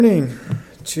Morning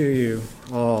to you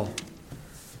all.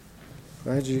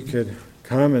 Glad you could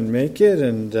come and make it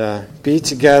and be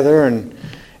together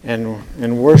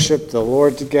and worship the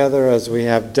Lord together as we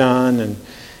have done, and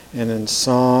in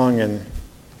song and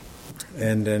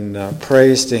in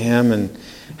praise to Him, and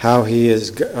how He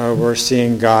is. We're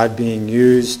seeing God being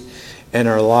used in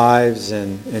our lives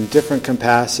and in different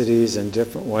capacities and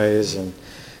different ways, and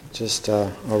just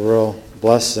a real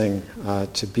blessing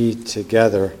to be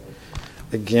together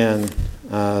again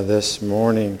this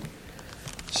morning.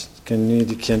 Need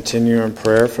to continue in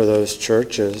prayer for those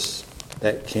churches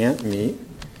that can't meet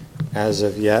as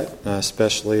of yet,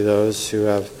 especially those who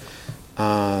have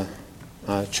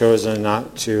chosen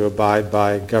not to abide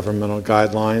by governmental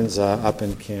guidelines up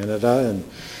in Canada,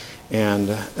 and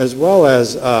as well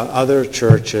as other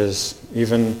churches,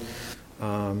 even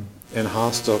in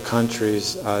hostile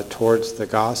countries towards the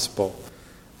gospel.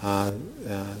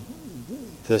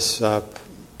 This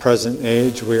present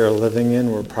age we are living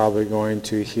in, we're probably going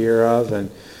to hear of and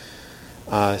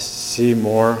see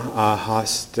more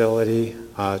hostility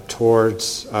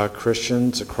towards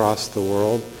Christians across the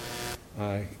world,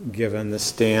 given the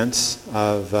stance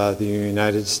of the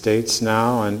United States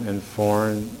now and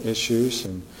foreign issues.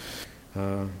 And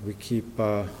we keep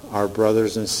our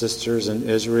brothers and sisters in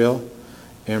Israel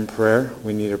in prayer.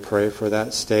 We need to pray for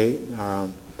that state,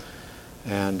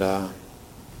 and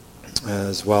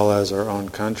as well as our own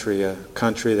country. A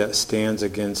country that stands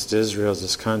against Israel is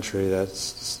this country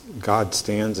that God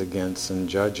stands against and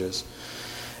judges.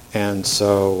 And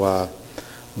so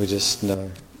we just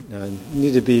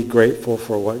need to be grateful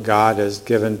for what God has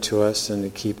given to us, and to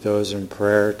keep those in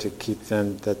prayer, to keep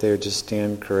them, that they would just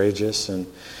stand courageous.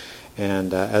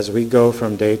 And as we go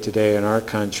from day to day in our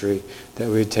country, that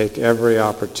we take every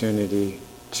opportunity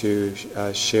to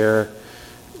share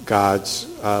God's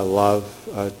love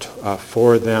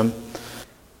for them,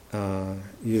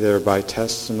 either by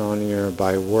testimony or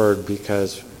by word,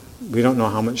 because we don't know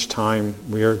how much time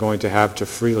we are going to have to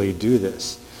freely do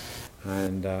this.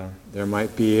 And there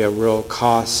might be a real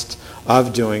cost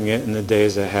of doing it in the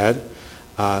days ahead.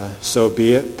 So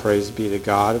be it. Praise be to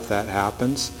God if that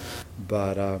happens.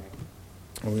 But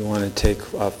we want to take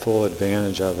full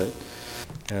advantage of it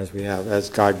as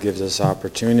God gives us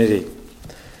opportunity.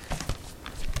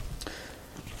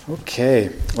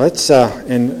 Okay, let's,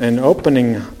 in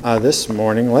opening this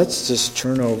morning, let's just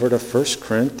turn over to 1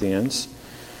 Corinthians.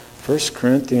 1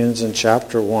 Corinthians in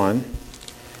chapter 1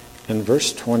 and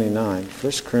verse 29.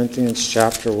 1 Corinthians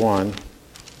chapter 1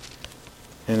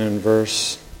 and in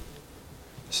verse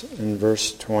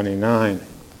 29.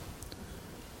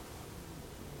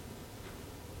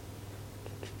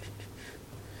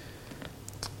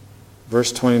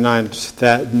 Verse 29,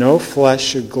 that no flesh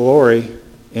should glory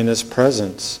in His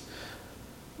presence,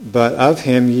 but of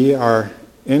Him ye are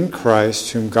in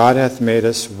Christ, whom God hath made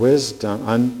us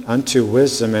wisdom unto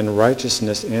wisdom and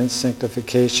righteousness and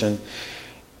sanctification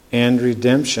and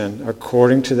redemption,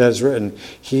 according to that is written,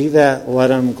 He that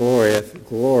let him glorieth,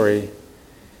 glory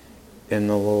in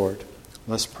the Lord.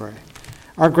 Let's pray.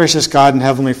 Our gracious God and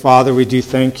Heavenly Father, we do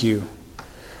thank You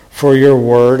for Your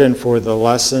word and for the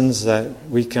lessons that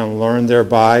we can learn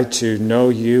thereby, to know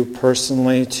You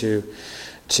personally, to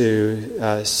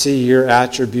see Your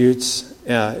attributes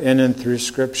in and through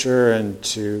Scripture, and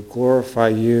to glorify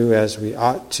You as we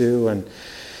ought to,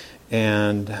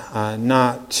 and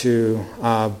not to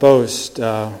boast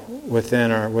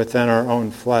within our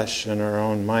own flesh and our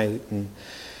own might.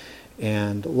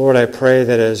 And Lord, I pray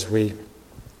that as we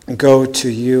go to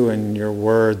You and Your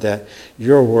word, that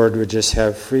Your word would just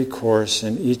have free course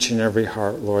in each and every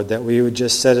heart, Lord, that we would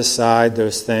just set aside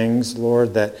those things,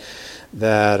 Lord, that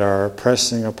are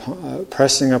pressing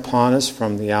upon us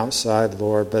from the outside,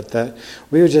 Lord, but that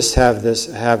we would just have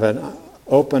an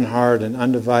open heart and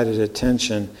undivided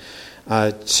attention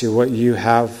to what You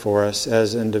have for us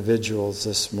as individuals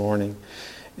this morning.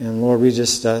 And Lord, we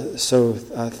just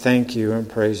thank You and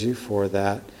praise You for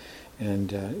that.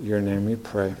 And Your name we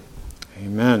pray.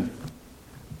 Amen.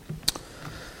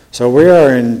 So we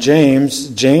are in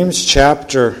James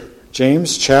chapter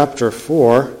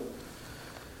 4.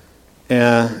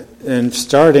 And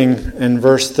starting in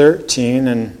verse 13,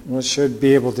 and we should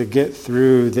be able to get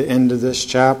through the end of this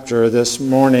chapter this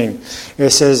morning.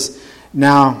 It says,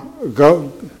 Now go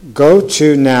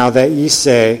to now that ye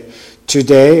say,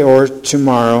 Today or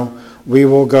tomorrow we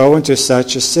will go into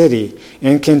such a city,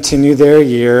 and continue there a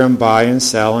year, and buy and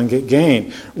sell, and get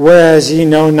gain. Whereas ye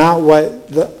know not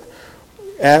what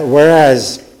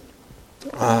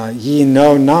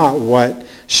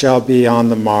shall be on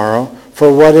the morrow.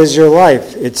 For what is your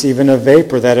life? It's even a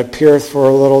vapor that appeareth for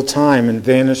a little time and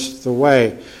vanisheth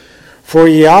away. For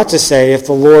ye ought to say, if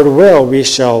the Lord will, we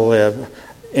shall live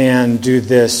and do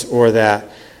this or that.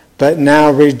 But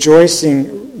now ye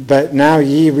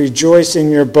rejoice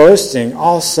in your boasting.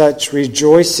 All such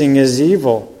rejoicing is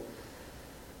evil.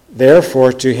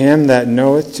 Therefore, to him that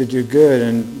knoweth to do good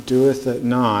and doeth it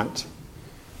not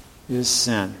is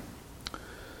sin.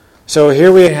 So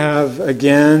here we have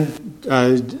again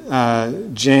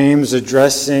James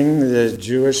addressing the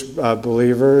Jewish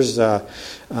believers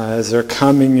as they're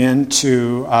coming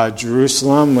into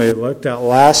Jerusalem. We looked at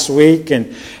last week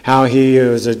and how he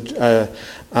was addressing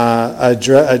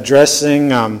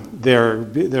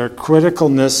their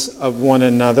criticalness of one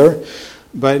another.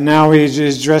 But now he's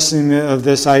addressing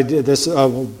this idea, this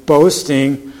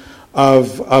boasting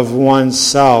of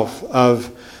oneself, of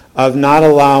not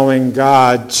allowing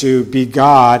God to be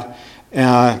God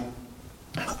in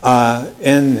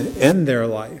their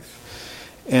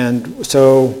life. And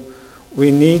so we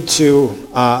need to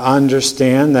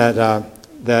understand that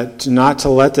not to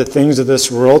let the things of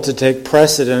this world to take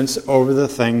precedence over the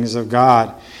things of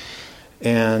God.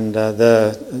 And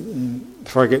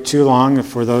before I get too long,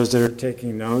 for those that are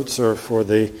taking notes or for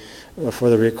the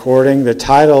recording, the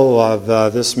title of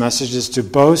this message is to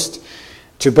boast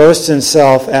in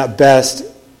self at best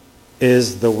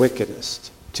is the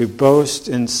wickedest. To boast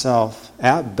in self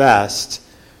at best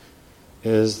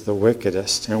is the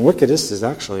wickedest. And wickedest is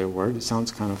actually a word. It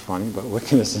sounds kind of funny, but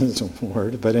wickedest is a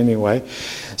word. But anyway,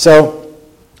 so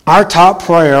our top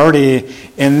priority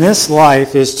in this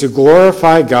life is to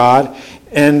glorify God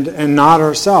and not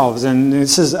ourselves. And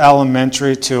this is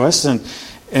elementary to us. And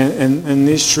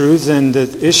these truths and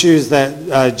the issues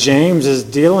that James is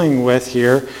dealing with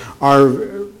here are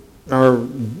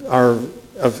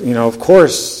of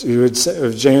course, you would say,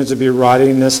 if James would be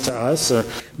writing this to us, or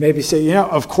maybe say,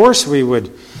 of course we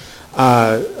would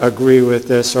agree with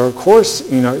this, or of course,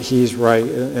 he's right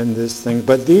in this thing.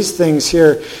 But these things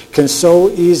here can so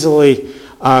easily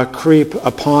creep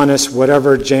upon us,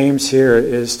 whatever James here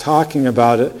is talking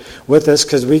about it with us,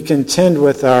 because we contend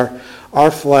with our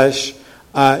flesh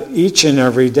each and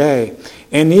every day.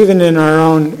 And even in our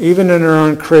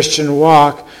own Christian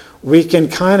walk, we can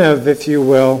kind of, if you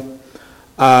will,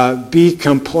 be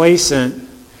complacent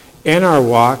in our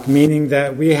walk, meaning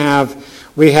that we have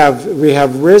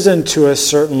risen to a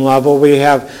certain level. We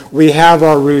have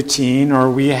our routine,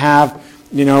 or we have,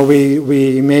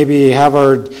 we maybe have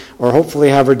or hopefully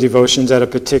have our devotions at a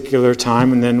particular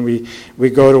time, and then we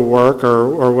go to work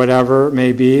or whatever it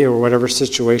may be, or whatever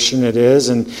situation it is,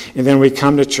 and then we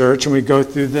come to church and we go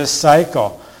through this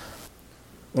cycle.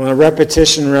 Well,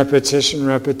 repetition,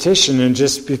 and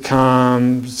just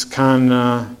becomes kind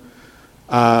of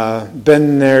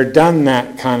been there, done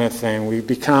that kind of thing. We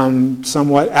become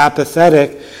somewhat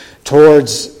apathetic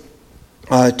towards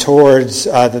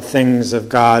the things of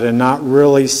God, and not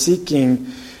really seeking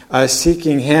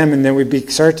Him. And then we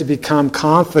start to become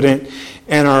confident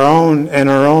in our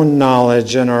own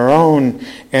knowledge and our own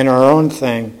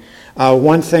thing.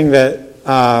 One thing that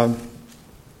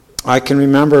I can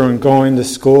remember when going to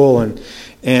school and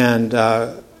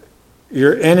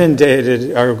you're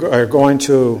inundated, or going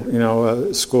to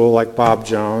a school like Bob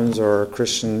Jones or a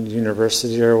Christian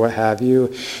university or what have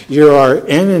you. You are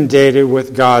inundated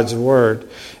with God's Word.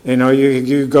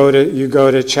 You go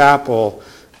to chapel,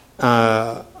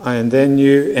 and then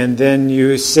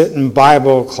you sit in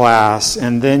Bible class,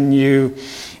 and then you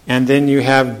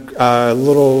have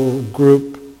little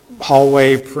group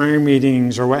hallway prayer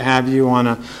meetings or what have you on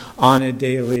a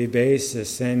daily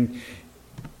basis, and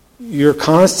you're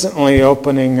constantly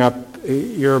opening up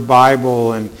your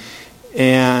Bible, and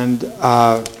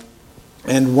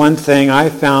one thing I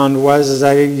found was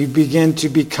that you begin to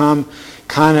become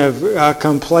kind of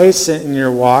complacent in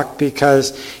your walk,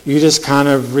 because you just kind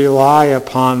of rely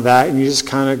upon that, and you just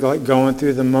kind of like going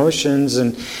through the motions,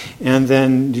 and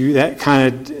then that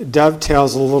kind of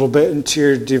dovetails a little bit into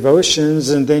your devotions,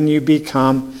 and then you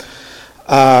become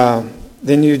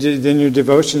then your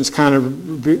devotions kind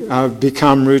of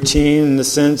become routine, in the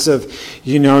sense of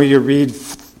you read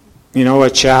a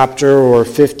chapter or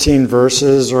 15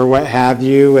 verses or what have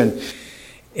you, and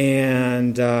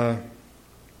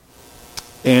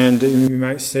you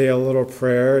might say a little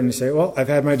prayer, and you say, well, I've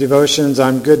had my devotions,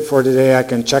 I'm good for today, I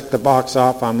can check the box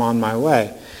off, I'm on my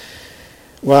way.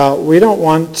 Well, we don't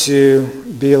want to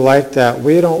be like that.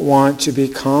 We don't want to be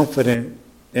confident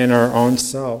in our own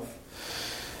self.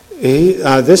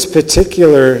 This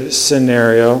particular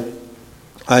scenario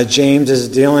James is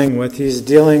dealing with, he's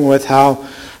dealing with how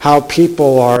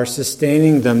people are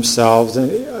sustaining themselves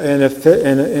in a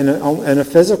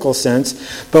physical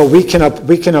sense, but we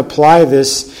can apply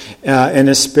this in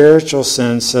a spiritual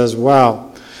sense as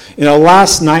well.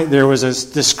 Last night there was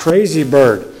this crazy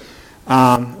bird.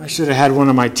 I should have had one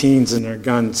of my teens and their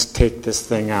guns take this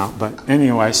thing out. But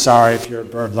anyway, sorry if you're a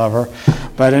bird lover.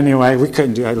 But anyway, we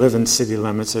couldn't do it. I live in city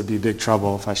limits. It'd be big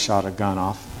trouble if I shot a gun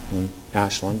off in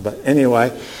Ashland. But anyway,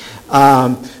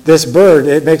 this bird,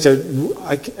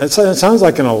 it sounds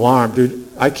like an alarm. Dude,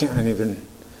 I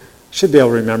should be able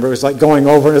to remember. It was like going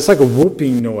over, and it's like a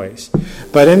whooping noise.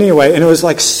 But anyway, and it was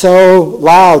like so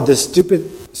loud,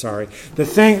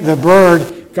 the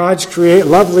bird, God's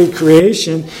lovely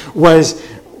creation, was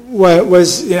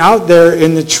out there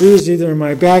in the trees, either in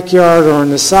my backyard or on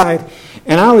the side,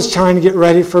 and I was trying to get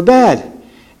ready for bed.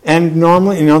 And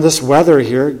normally, this weather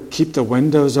here, keep the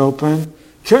windows open.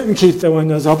 Couldn't keep the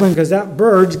windows open because that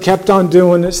bird kept on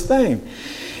doing its thing.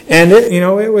 And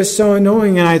it was so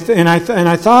annoying. And I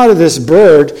thought of this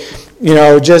bird,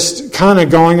 just kind of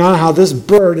going on how this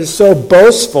bird is so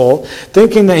boastful,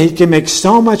 thinking that he can make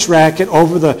so much racket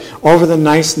over the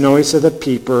nice noise of the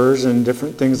peepers and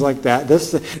different things like that.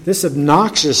 This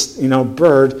obnoxious,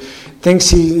 bird thinks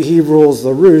he rules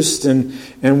the roost and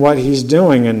what he's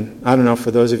doing. And I don't know,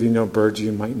 for those of you who know birds,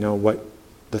 you might know what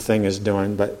the thing is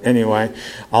doing. But anyway,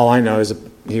 all I know is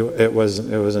it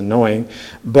was annoying.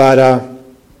 But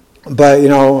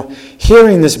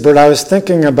hearing this bird, I was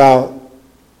thinking about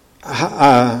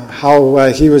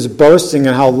how he was boasting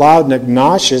and how loud and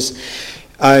obnoxious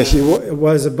he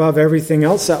was above everything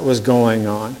else that was going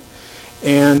on.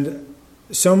 And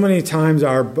so many times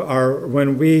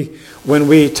when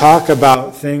we talk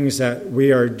about things that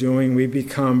we are doing, we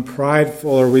become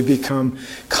prideful or we become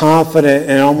confident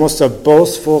in almost a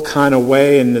boastful kind of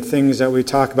way in the things that we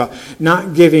talk about,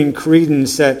 not giving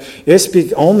credence that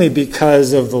it's only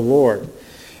because of the Lord.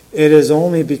 It is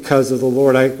only because of the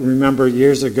Lord. I remember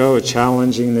years ago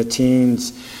challenging the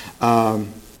teens.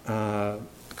 Some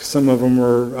of them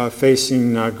were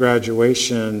facing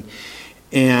graduation.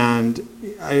 And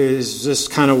I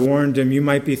just kind of warned them, you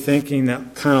might be thinking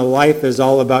that kind of life is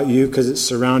all about you because it's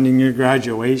surrounding your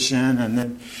graduation and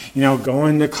then,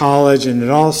 going to college and it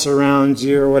all surrounds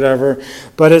you or whatever.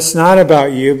 But it's not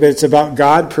about you, but it's about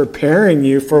God preparing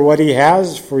you for what He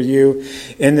has for you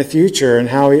in the future and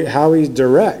how He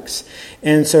directs.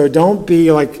 And so don't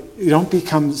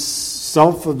become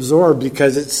self-absorbed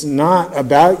because it's not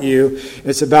about you.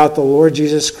 It's about the Lord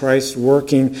Jesus Christ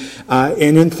working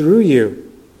in and through you.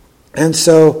 And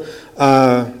so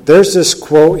there's this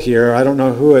quote here. I don't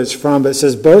know who it's from, but it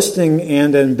says, boasting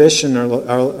and ambition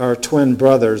are twin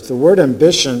brothers. The word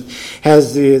ambition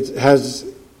has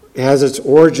its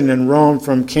origin in Rome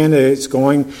from candidates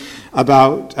going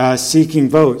about seeking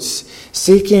votes.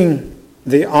 Seeking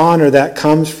the honor that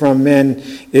comes from men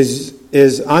is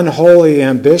unholy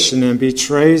ambition and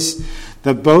betrays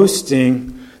the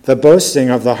boasting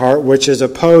of the heart, which is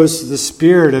opposed to the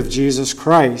Spirit of Jesus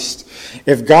Christ.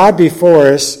 If God be for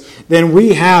us, then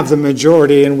we have the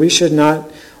majority, and we should not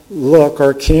look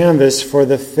or canvass for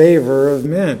the favor of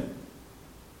men.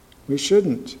 We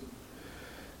shouldn't.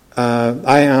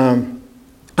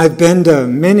 I've been to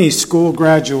many school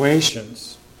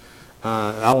graduations,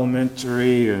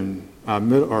 elementary and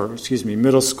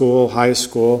middle school, high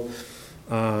school,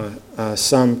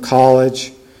 some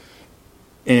college,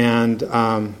 and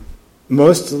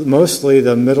mostly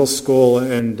the middle school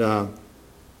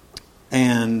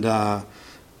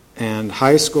and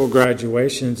high school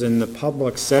graduations in the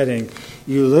public setting.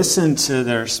 You listen to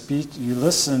their speech, you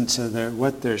listen to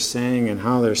what they're saying and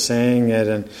how they're saying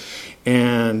it,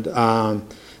 and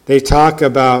they talk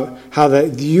about how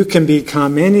that you can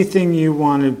become anything you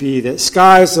want to be, that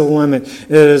sky's the limit,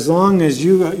 that as long as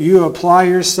you apply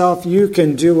yourself, you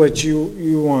can do what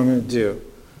you want to do.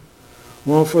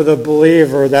 Well, for the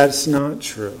believer, that's not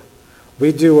true.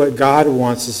 We do what God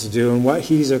wants us to do and what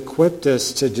He's equipped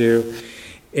us to do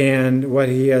and what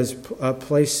He has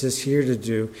placed us here to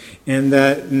do. And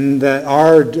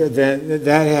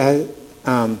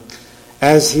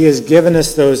as He has given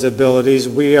us those abilities,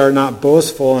 we are not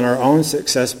boastful in our own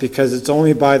success because it's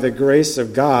only by the grace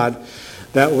of God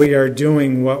that we are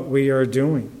doing what we are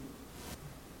doing.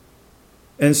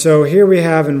 And so here we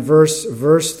have in verse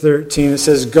 13, it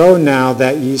says, "Go now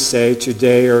that ye say,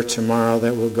 today or tomorrow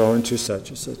that we'll go into such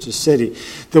and such a city."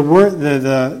 The word,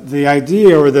 the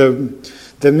idea or the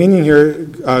meaning here,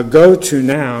 "go to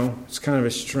now," it's kind of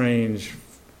a strange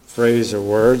phrase or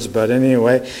words, but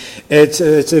anyway, it's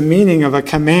a meaning of a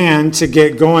command to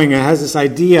get going. It has this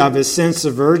idea of a sense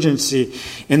of urgency.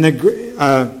 In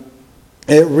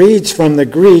it reads from the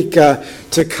Greek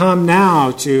to come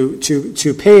now,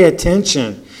 to pay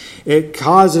attention. It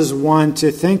causes one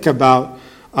to think about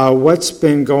what's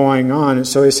been going on. And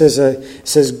so he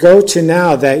says, "Go to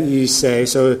now that ye say."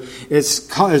 So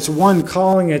it's one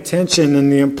calling attention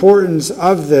and the importance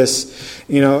of this,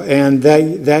 and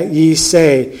that ye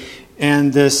say,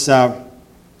 and this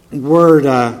word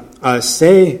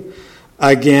 "say"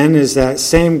 again is that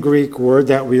same Greek word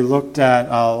that we looked at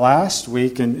last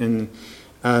week in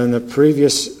the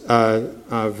previous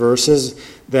verses.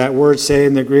 That word "say"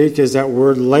 in the Greek is that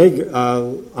word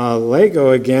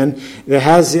lego again, that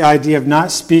has the idea of not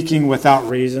speaking without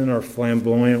reason or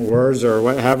flamboyant words or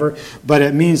whatever, but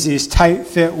it means these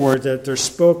tight-fit words that they're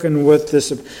spoken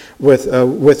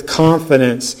with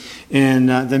confidence. And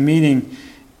the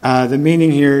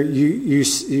meaning here, you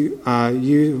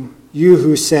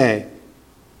who say,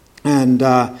 and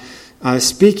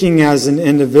speaking as an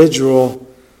individual.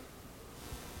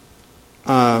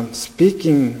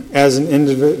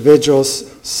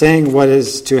 Saying what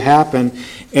is to happen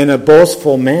in a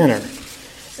boastful manner.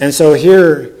 And so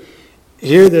here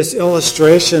this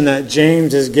illustration that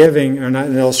James is giving, or not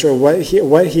an illustration,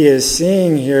 what he is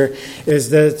seeing here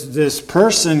is that this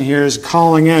person here is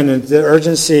calling in, and the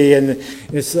urgency, and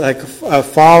it's like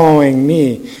following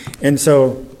me. And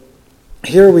so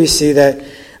here we see that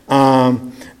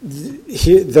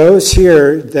those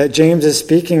here that James is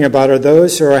speaking about are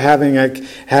those who are having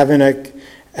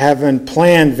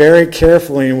planned very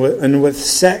carefully and with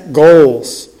set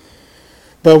goals.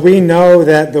 But we know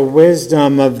that the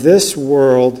wisdom of this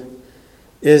world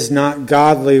is not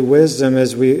godly wisdom,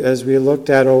 as we looked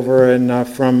at over in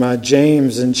from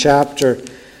James in chapter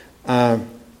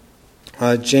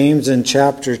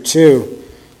 2.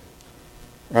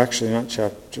 Or actually, not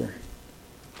chapter.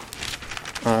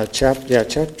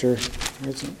 Chapter.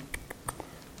 Where is it? I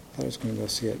thought I was going to go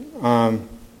see it.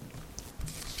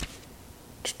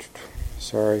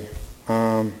 Sorry.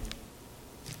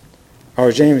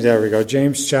 James. There we go.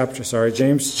 James chapter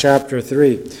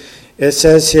 3. It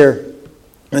says here,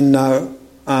 in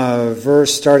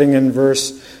starting in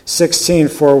verse 16,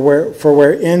 for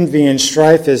where envy and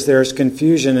strife is, there is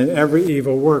confusion in every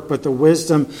evil work. But the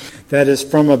wisdom that is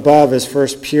from above is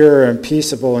first pure and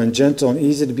peaceable and gentle and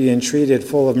easy to be entreated,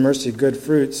 full of mercy, good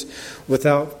fruits,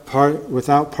 without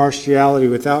partiality,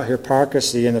 without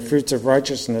hypocrisy, and the fruits of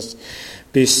righteousness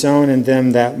be sown in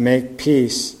them that make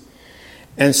peace.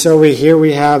 And so we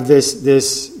have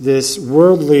this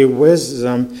worldly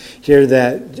wisdom here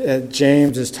that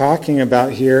James is talking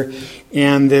about here,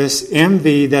 and this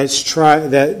envy that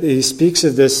he speaks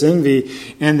of this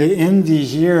envy, and the envy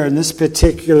here in this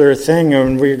particular thing,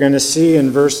 and we're going to see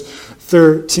in verse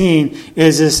 13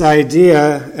 is this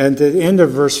idea, at the end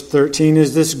of verse 13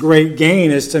 is this great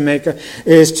gain, is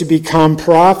to become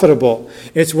profitable.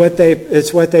 It's what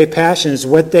they passion, it's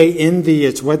what they envy,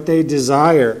 it's what they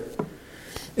desire.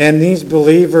 And these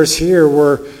believers here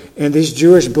these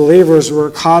Jewish believers were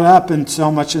caught up in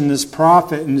so much in this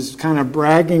profit and just kind of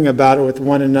bragging about it with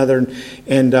one another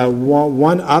and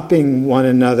one-upping one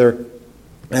another,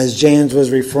 as James was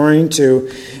referring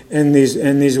to in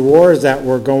these wars that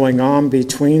were going on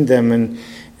between them,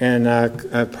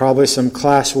 and probably some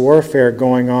class warfare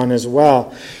going on as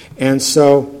well. And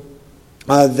so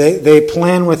they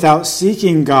plan without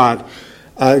seeking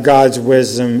God's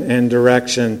wisdom and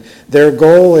direction. Their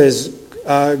goal is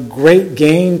great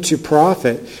gain to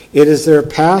profit. It is their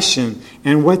passion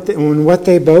and what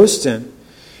they boast in.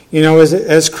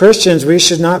 As Christians, we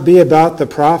should not be about the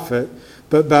profit,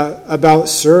 but about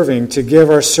serving, to give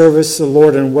our service to the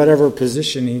Lord in whatever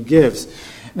position He gives.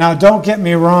 Now, don't get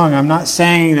me wrong. I'm not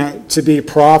saying that to be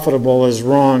profitable is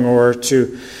wrong, or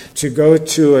to go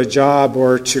to a job,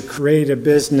 or to create a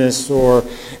business, or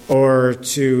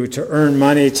to earn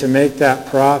money to make that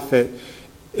profit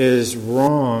is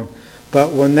wrong.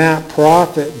 But when that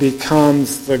profit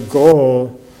becomes the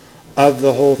goal of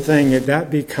the whole thing, that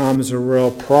becomes a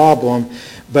real problem.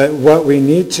 But what we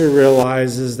need to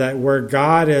realize is that where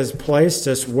God has placed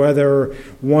us, whether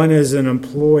one is an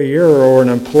employer or an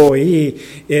employee,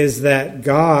 is that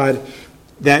God,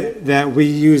 that we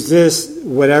use this,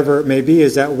 whatever it may be,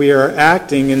 is that we are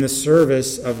acting in the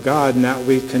service of God, and that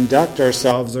we conduct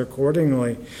ourselves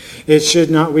accordingly. We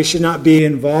should not be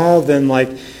involved in like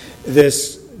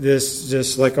this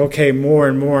just like, okay, more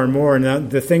and more and more.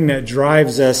 And the thing that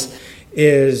drives us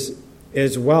is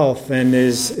wealth, and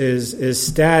is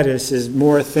status, is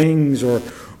more things, or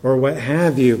what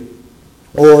have you,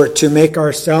 or to make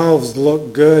ourselves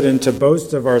look good and to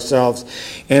boast of ourselves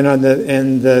and on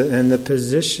the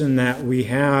position that we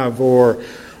have, or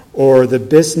or the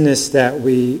business that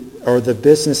we are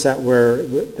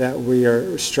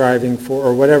striving for,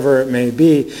 or whatever it may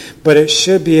be, but it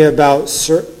should be about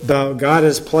God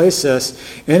has placed us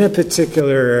in a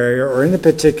particular area or in a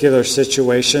particular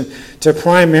situation to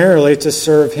primarily to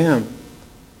serve Him.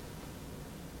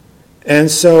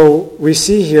 And so we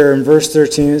see here in verse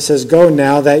 13, it says, "Go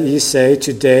now that ye say,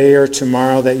 today or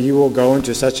tomorrow, that ye will go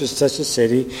into such and such a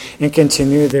city, and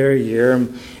continue there a year,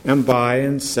 and buy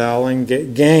and sell and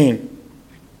get gain."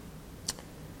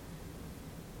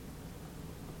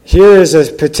 Here is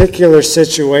a particular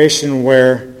situation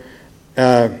where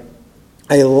a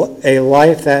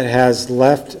life that has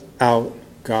left out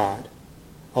God.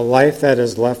 A life that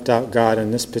has left out God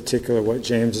in this particular, what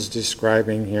James is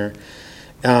describing here.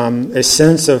 A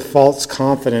sense of false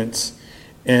confidence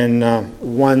in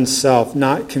oneself,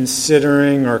 not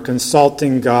considering or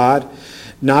consulting God,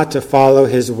 not to follow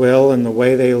His will in the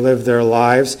way they live their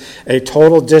lives, a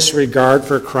total disregard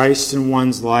for Christ in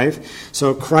one's life.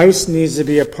 So Christ needs to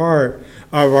be a part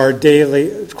of our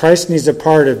daily, Christ needs a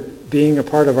part of being a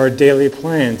part of our daily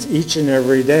plans each and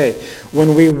every day.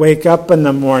 When we wake up in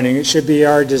the morning, it should be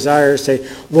our desire to say,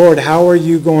 "Lord, how are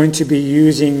you going to be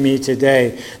using me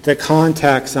today? The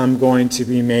contacts I'm going to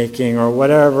be making, or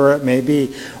whatever it may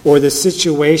be, or the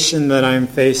situation that I'm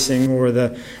facing, or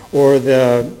the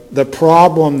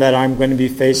problem that I'm going to be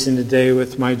facing today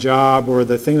with my job, or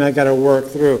the thing I got to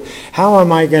work through. How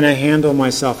am I going to handle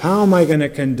myself? How am I going to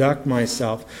conduct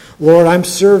myself? Lord, I'm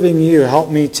serving you.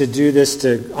 Help me to do this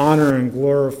to honor and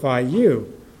glorify you."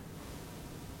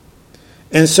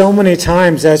 And so many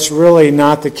times that's really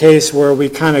not the case, where we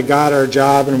kind of got our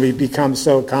job and we become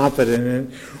so confident in it,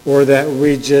 or that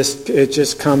it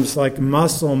just comes like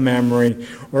muscle memory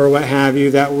or what have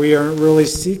you, that we aren't really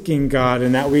seeking God,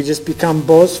 and that we just become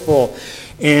boastful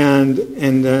and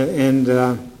in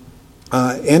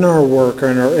our work, or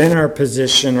in our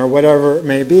position, or whatever it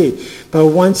may be. But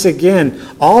once again,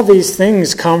 all these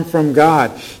things come from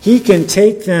God. He can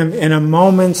take them in a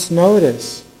moment's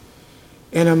notice.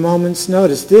 In a moment's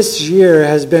notice. This year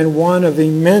has been one of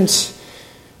immense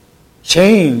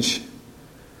change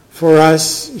for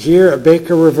us here at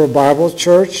Baker River Bible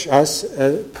Church, us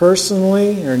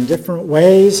personally, or in different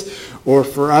ways, or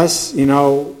for us,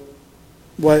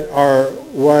 what our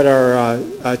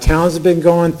towns have been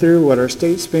going through, what our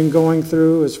state's been going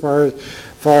through as far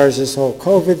as this whole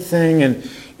COVID thing,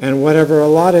 and whatever. A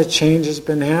lot of change has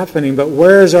been happening. But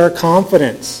where is our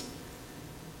confidence?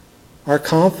 Our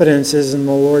confidence is in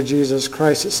the Lord Jesus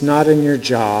Christ. It's not in your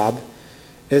job.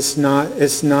 It's not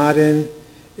in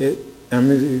it. I'm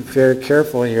going to be very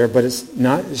careful here, but it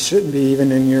shouldn't be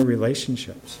even in your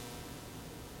relationships.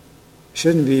 It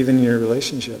shouldn't be even in your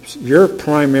relationships. Your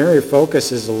primary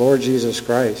focus is the Lord Jesus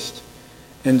Christ,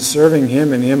 and serving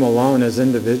Him and Him alone as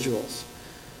individuals.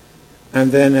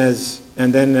 And then as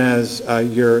a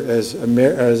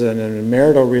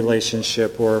marital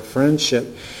relationship or a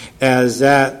friendship,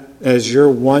 as your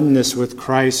oneness with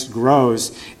Christ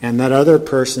grows, and that other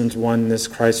person's oneness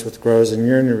Christ with grows, and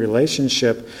you're in a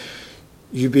relationship,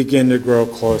 you begin to grow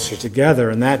closer together.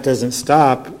 And that doesn't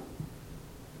stop.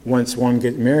 Once one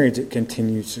gets married, it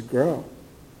continues to grow.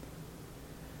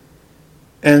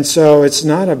 And so it's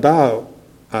not about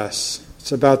us.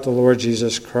 It's about the Lord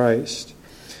Jesus Christ.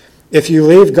 If you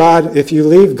leave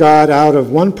God out of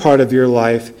one part of your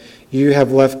life, you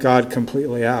have left God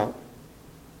completely out.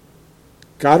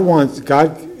 God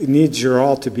needs your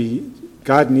all to be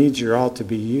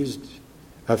used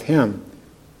of Him.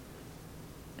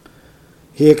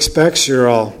 He expects your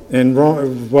all. In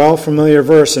well-familiar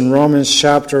verse in Romans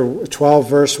chapter 12,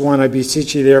 verse 1, "I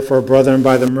beseech you therefore, brethren,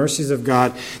 by the mercies of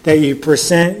God, that you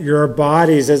present your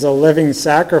bodies as a living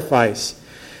sacrifice."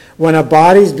 When a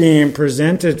body's being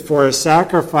presented for a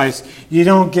sacrifice, you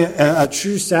don't get a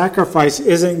true sacrifice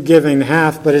isn't giving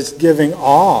half, but it's giving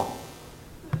all.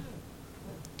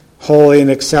 Holy and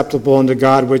acceptable unto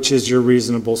God, which is your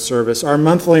reasonable service. Our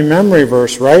monthly memory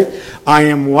verse, right? I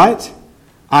am what?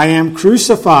 I am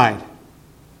crucified.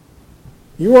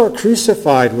 You are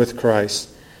crucified with Christ.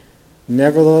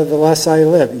 Nevertheless I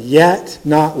live. Yet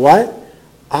not what?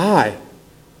 I.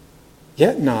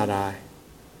 Yet not I.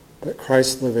 But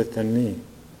Christ liveth in me.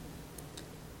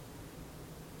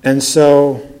 And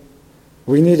so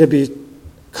we need to be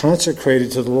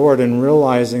consecrated to the Lord and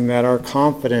realizing that our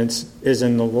confidence is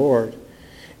in the Lord,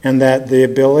 and that the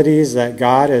abilities that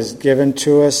God has given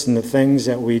to us and the things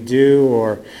that we do,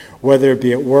 or whether it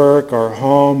be at work or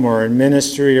home or in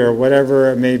ministry or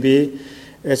whatever it may be,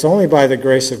 it's only by the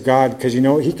grace of God, because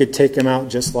He could take them out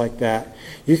just like that.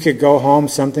 You could go home,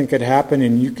 something could happen,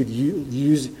 and you could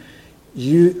lose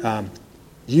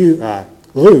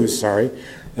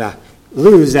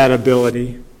lose that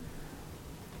ability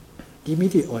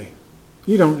immediately.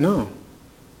 You don't know.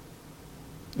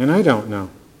 And I don't know.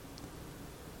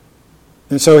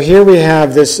 And so here we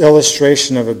have this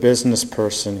illustration of a business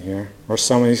person here, or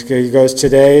someone who goes,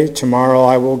 today, tomorrow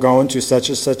I will go into such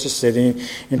and such a city,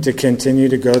 and to continue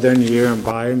to go there in a year and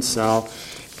buy and sell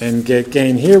and get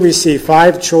gain. Here we see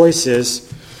five choices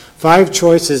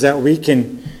that we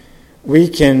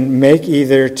can make,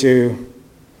 either to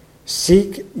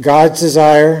seek God's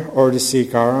desire or to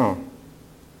seek our own.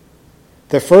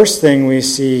 The first thing we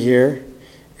see here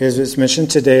is its mission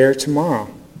today or tomorrow.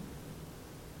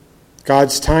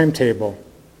 God's timetable.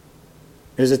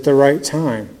 Is it the right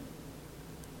time?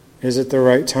 Is it the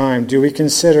right time? Do we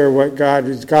consider what God,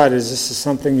 is this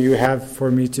something you have for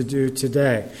me to do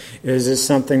today? Is this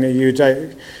something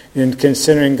that in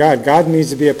considering God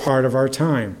needs to be a part of our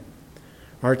time,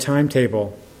 our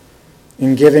timetable,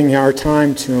 in giving our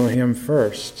time to Him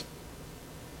first.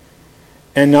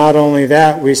 And not only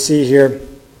that, we see here,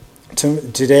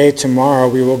 today, tomorrow,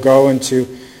 we will go,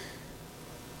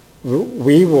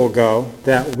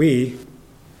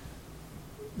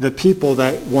 the people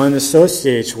that one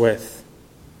associates with,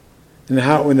 and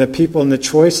the people and the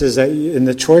choices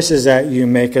that you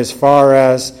make, as far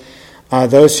as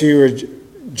those who you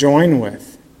join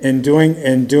with in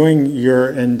doing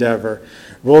your endeavor.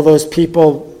 Will those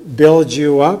people build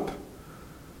you up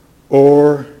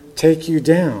or take you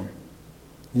down?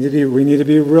 We need to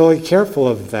be really careful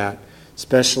of that,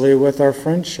 especially with our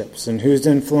friendships and who's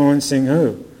influencing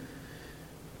who.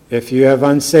 If you have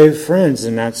unsaved friends,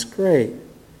 then that's great.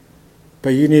 But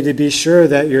you need to be sure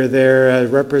that you're there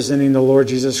representing the Lord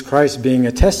Jesus Christ, being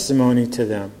a testimony to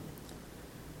them.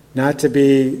 Not to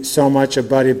be so much a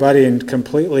buddy-buddy and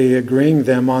completely agreeing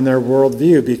them on their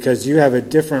worldview, because you have a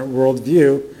different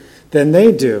worldview than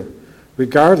they do,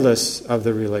 regardless of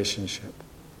the relationship.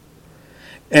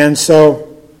 And so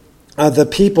the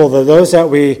people, those that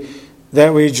we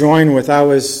join with, I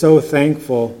was so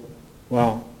thankful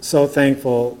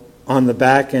on the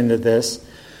back end of this,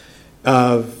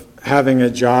 of having a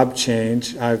job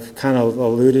change. I've kind of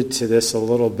alluded to this a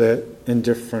little bit in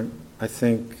different,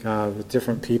 with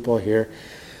different people here.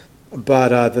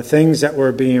 But the things that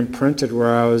were being printed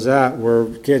where I was at were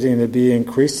getting to be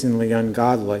increasingly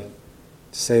ungodly,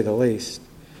 to say the least.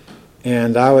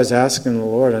 And I was asking the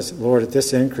Lord, I said, Lord, if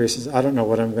this increases, I don't know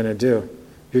what I'm going to do.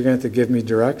 You're going to have to give me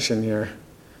direction here.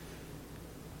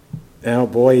 And oh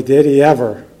boy, did he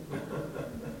ever.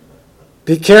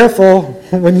 Be careful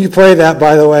when you pray that,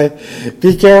 by the way.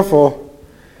 Be careful,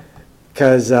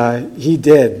 because he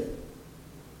did.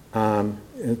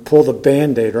 Pull the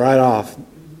Band-Aid right off.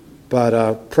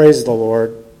 But praise the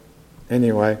Lord.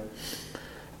 Anyway.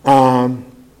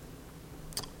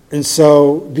 And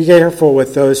so be careful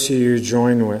with those who you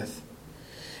join with.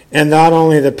 And not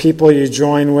only the people you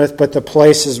join with, but the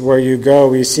places where you go.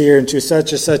 We see here into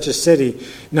such and such a city,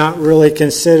 not really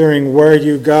considering where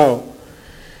you go.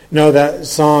 Know that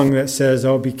song that says,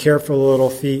 "Oh, be careful, little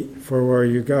feet, for where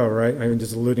you go," right? I'm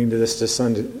just alluding to this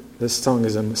Sunday. This song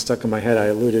is stuck in my head. I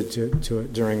alluded to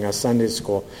it during Sunday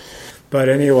school. But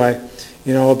anyway,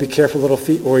 be careful, little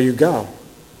feet, where you go.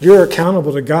 You're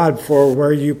accountable to God for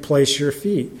where you place your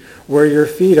feet, where your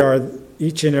feet are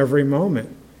each and every moment.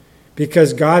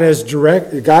 Because God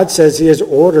says He has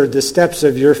ordered the steps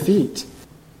of your feet.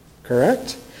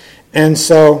 Correct? And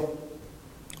so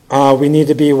we need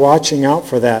to be watching out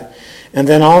for that. And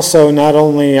then also, not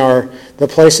only are the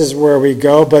places where we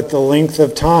go, but the length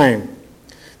of time.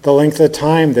 The length of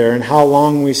time there and how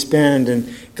long we spend.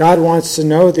 And God wants to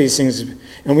know these things.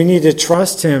 And we need to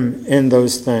trust Him in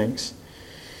those things.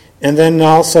 And then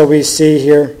also we see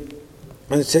here,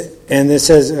 and it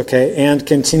says, and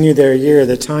continue their year,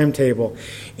 the timetable,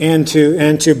 and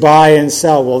to buy and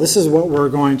sell. Well, this is what we're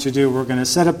going to do. We're going to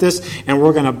set up this, and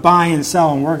we're going to buy and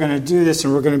sell, and we're going to do this,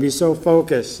 and we're going to be so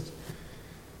focused.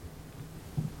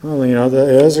 Well,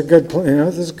 those are good.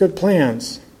 Those are good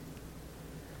plans.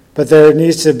 But there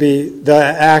needs to be the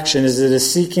action. Is it a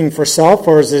seeking for self,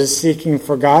 or is it a seeking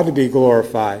for God to be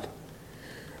glorified?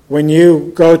 When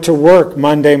you go to work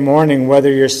Monday morning, whether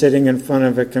you're sitting in front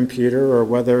of a computer or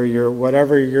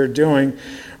whatever you're doing,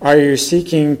 are you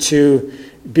seeking to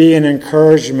be an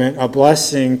encouragement, a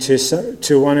blessing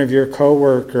to one of your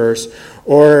coworkers,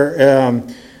 or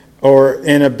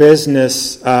in a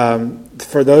business,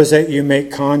 for those that you make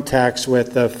contacts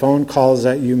with, the phone calls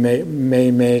that you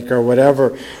may make or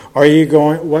whatever? Are you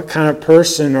going? What kind of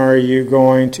person are you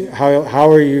going to? How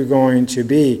are you going to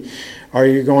be? Are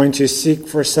you going to seek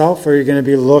for self, or are you going to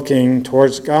be looking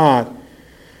towards God?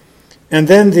 And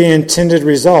then the intended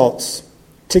results,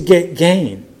 to get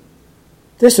gain.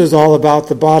 This was all about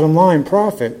the bottom line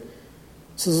profit.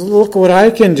 He says, look what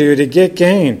I can do to get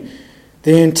gain.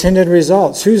 The intended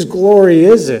results. Whose glory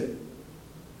is it?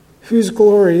 Whose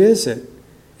glory is it?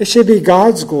 It should be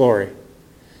God's glory.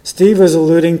 Brother Steve was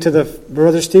alluding to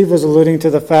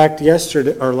the fact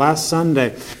yesterday or last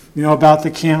Sunday, about the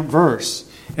camp verse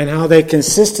and how they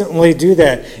consistently do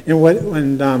that in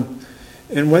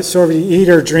whatsoever you eat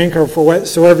or drink or for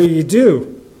whatsoever you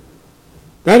do.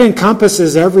 That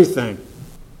encompasses everything.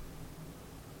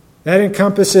 That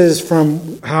encompasses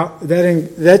from how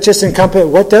that just encompasses.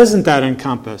 What doesn't that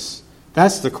encompass?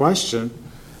 That's the question.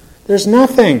 There's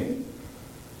nothing.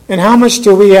 And how much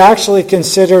do we actually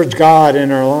consider God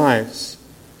in our lives?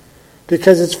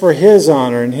 Because it's for His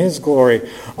honor and His glory.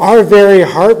 Our very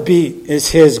heartbeat is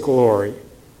His glory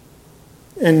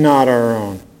and not our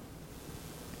own.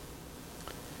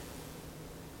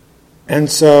 And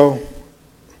so,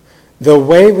 the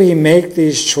way we make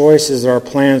these choices, our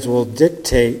plans, will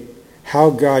dictate how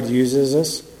God uses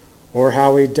us or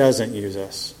how He doesn't use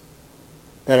us.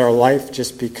 That our life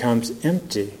just becomes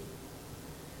empty.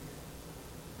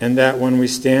 And that when we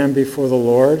stand before the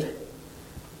Lord,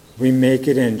 we make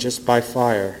it in just by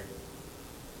fire.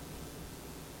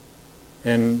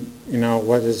 And,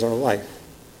 what is our life?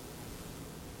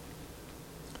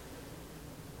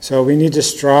 So we need to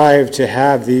strive to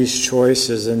have these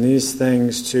choices and these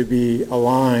things to be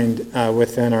aligned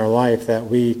within our life, that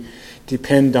we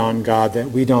depend on God,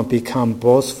 that we don't become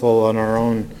boastful in our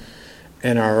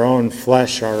own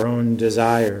flesh, our own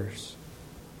desires.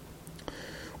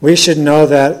 We should know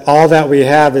that all that we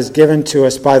have is given to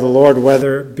us by the Lord,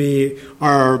 whether it be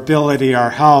our ability, our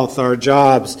health, our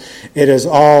jobs. It is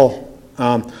all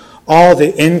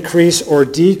the increase or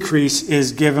decrease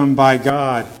is given by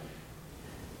God.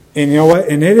 And you know what?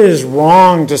 And it is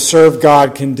wrong to serve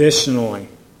God conditionally.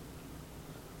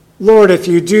 Lord, if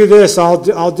you do this,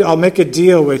 I'll make a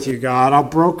deal with you, God. I'll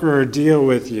broker a deal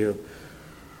with you.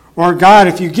 Or God,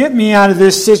 if you get me out of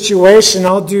this situation,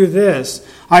 I'll do this.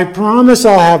 I promise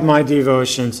I'll have my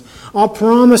devotions. I'll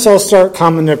promise I'll start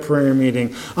coming to prayer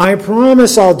meeting. I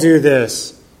promise I'll do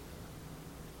this.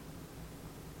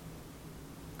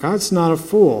 God's not a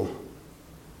fool.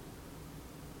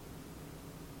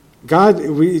 God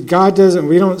doesn't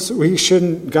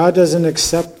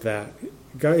accept that.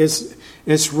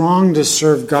 It's wrong to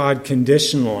serve God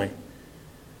conditionally.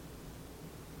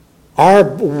 Our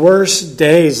worst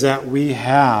days that we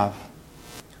have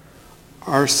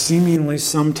are seemingly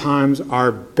sometimes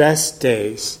our best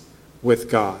days with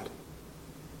God.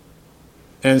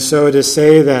 And so to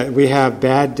say that we have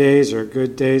bad days or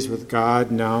good days with God,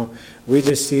 no. We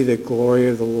just see the glory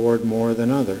of the Lord more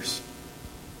than others.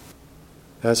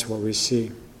 That's what we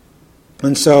see.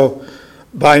 And so,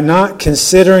 by not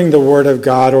considering the Word of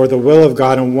God or the will of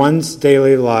God in one's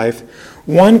daily life,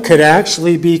 one could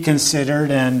actually be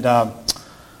considered, and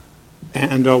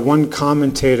one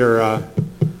commentator,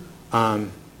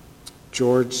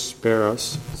 George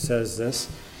Sparrows, says this.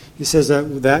 He says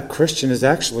that Christian is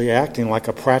actually acting like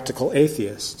a practical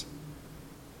atheist,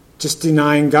 just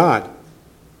denying God.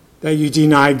 That you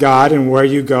deny God in where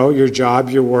you go, your job,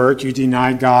 your work. You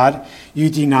deny God. You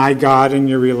deny God in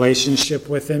your relationship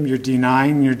with Him. You're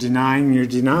denying.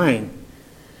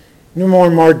 No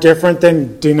more different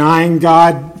than denying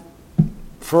God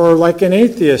for like an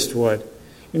atheist would.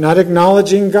 You're not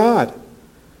acknowledging God.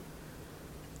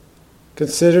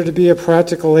 Consider to be a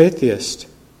practical atheist.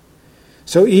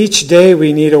 So each day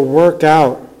we need to work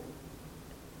out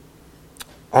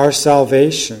our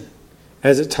salvation,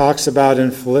 as it talks about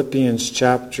in Philippians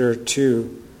chapter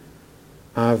 2,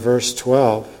 verse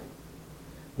 12,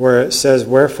 where it says,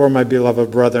 "Wherefore, my beloved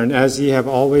brethren, as ye have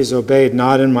always obeyed,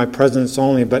 not in my presence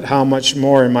only, but how much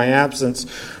more in my absence,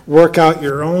 work out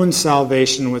your own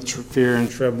salvation with fear and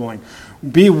trembling."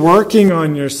 Be working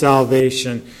on your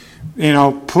salvation,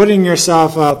 putting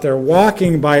yourself out there,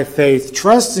 walking by faith,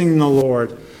 trusting the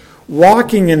Lord,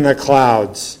 walking in the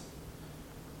clouds.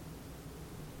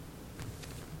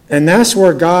 And that's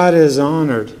where God is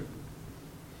honored.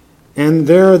 And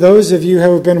there are those of you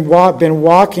who have been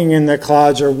walking in the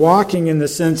clouds, or walking in the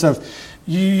sense of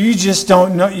you just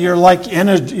don't know. You're like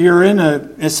you're in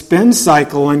a spin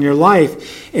cycle in your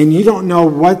life, and you don't know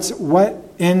what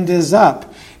end is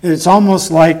up. It's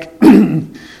almost like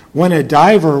when a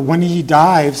diver, when he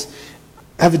dives,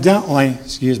 evidently,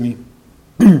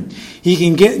 he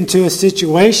can get into a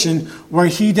situation where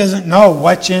he doesn't know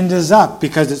which end is up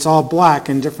because it's all black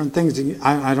and different things.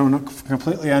 I don't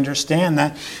completely understand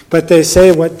that. But they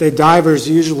say what the divers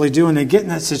usually do when they get in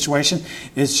that situation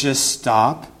is just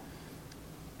stop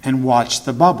and watch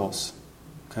the bubbles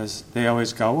because they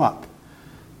always go up.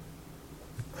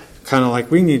 kind of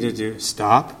like we need to do.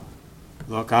 Stop,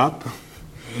 look up,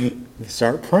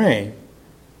 start praying,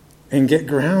 and get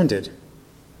grounded.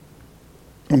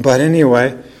 But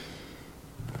anyway,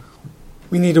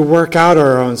 we need to work out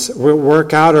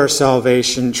our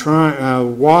salvation,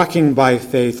 walking by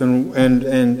faith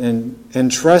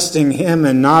and trusting Him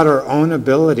and not our own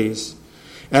abilities,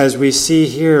 as we see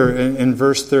here in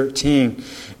verse 13.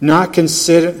 Not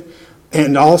considering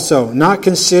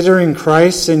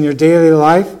Christ in your daily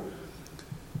life.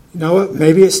 You know what?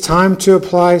 Maybe it's time to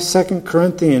apply 2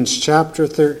 Corinthians chapter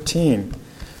 13.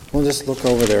 We'll just look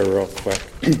over there real quick.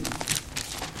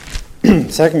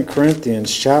 2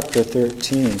 Corinthians chapter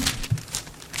 13.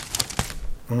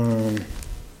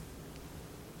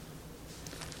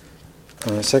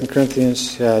 2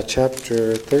 Corinthians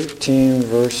chapter 13,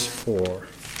 verse 4.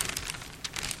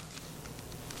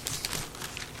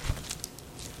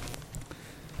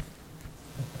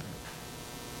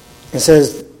 It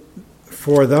says,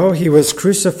 "For though he was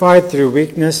crucified through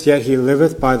weakness, yet he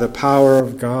liveth by the power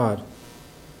of God.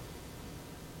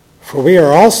 For we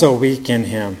are also weak in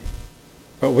him,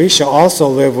 but we shall also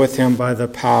live with him by the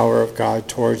power of God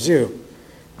towards you."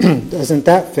 Doesn't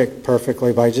that fit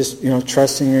perfectly by just,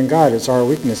 trusting in God? It's our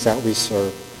weakness that we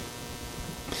serve.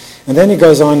 And then he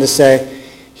goes on to say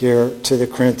here to the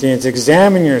Corinthians,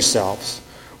 "Examine yourselves,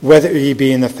 whether ye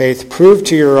be in the faith. Prove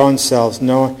to your own selves.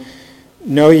 Know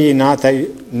ye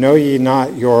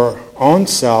not your own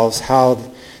selves how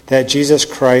that Jesus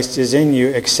Christ is in you,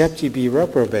 except ye be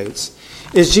reprobates."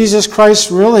 Is Jesus Christ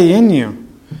really in you?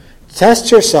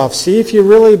 Test yourself. See if you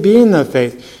really be in the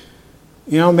faith.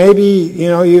 Maybe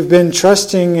you've been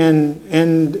trusting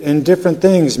in different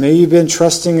things. Maybe you've been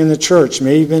trusting in the church.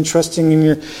 Maybe you've been trusting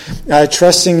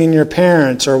in your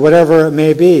parents, or whatever it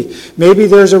may be. Maybe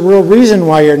there's a real reason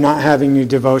why you're not having your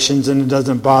devotions, and it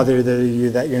doesn't bother you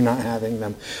that you're not having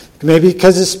them. Maybe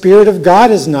because the Spirit of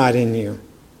God is not in you.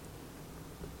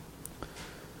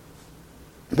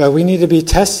 But we need to be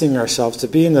testing ourselves to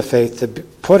be in the faith, to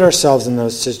put ourselves in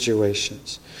those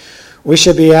situations. We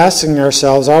should be asking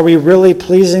ourselves, are we really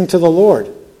pleasing to the Lord?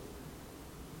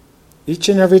 Each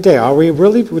and every day, do we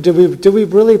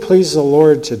really please the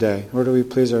Lord today, or do we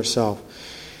please ourselves?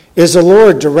 Is the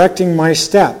Lord directing my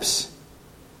steps?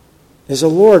 Is the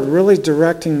Lord really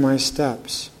directing my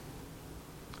steps?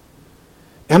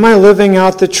 Am I living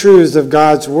out the truths of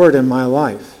God's Word in my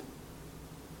life?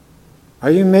 Are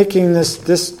you making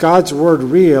this God's Word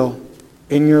real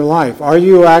in your life? Are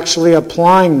you actually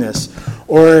applying this?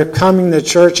 Or coming to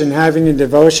church and having the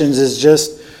devotions is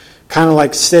just kind of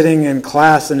like sitting in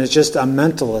class and it's just a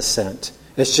mental assent.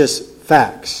 It's just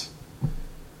facts.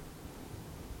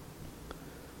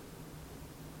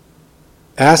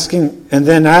 Asking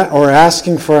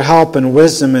for help and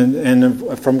wisdom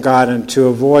and from God, and to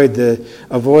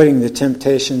avoiding the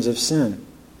temptations of sin.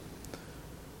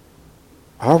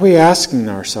 Are we asking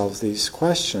ourselves these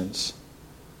questions?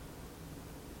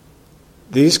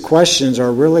 These questions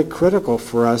are really critical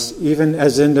for us, even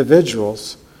as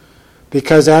individuals,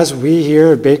 because as we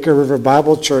here at Baker River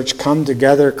Bible Church come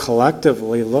together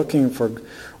collectively looking for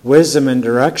wisdom and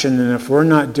direction, and if we're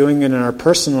not doing it in our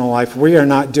personal life, we are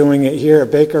not doing it here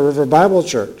at Baker River Bible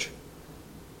Church.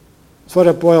 That's what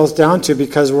it boils down to,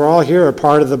 because we're all here a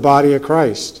part of the body of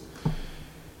Christ.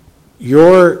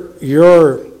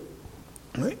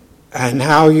 And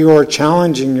how you are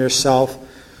challenging yourself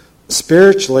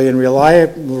spiritually and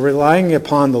relying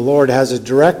upon the Lord has a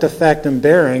direct effect and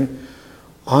bearing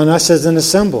on us as an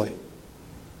assembly,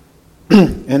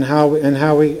 and how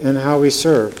we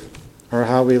serve, or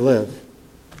how we live.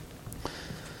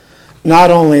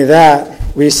 Not only that,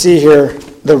 we see here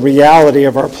the reality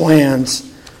of our plans.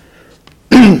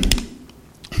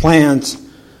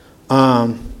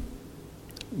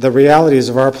 The realities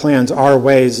of our plans, our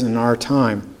ways, and our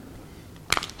time.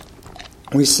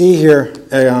 We see here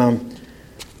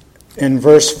in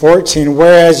verse 14,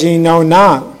 "Whereas ye know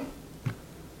not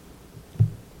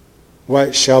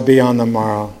what shall be on the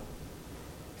morrow.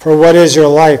 For what is your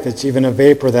life? It's even a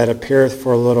vapor that appeareth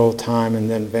for a little time and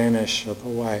then vanisheth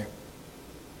away."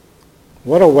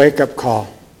 What a wake-up call.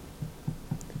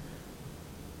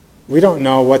 We don't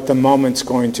know what the moment's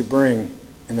going to bring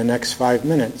in the next 5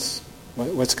 minutes.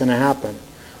 What's going to happen?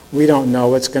 We don't know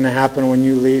what's going to happen when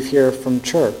you leave here from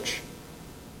church.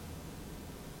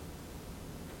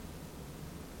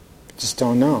 Just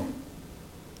don't know.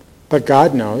 But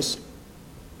God knows.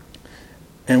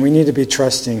 And we need to be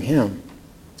trusting Him.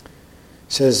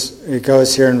 It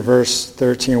goes here in verse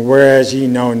 13, "Whereas ye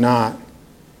know not."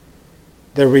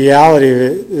 The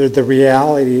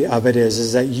reality of it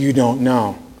is that you don't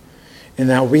know. and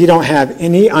that we don't have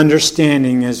any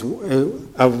understanding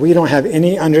of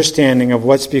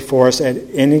what's before us at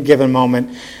any given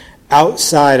moment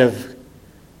outside of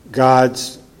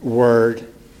God's word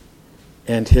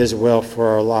and his will for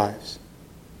our lives.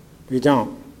 We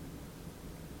don't.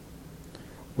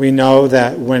 We know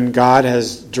that when God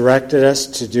has directed us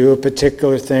to do a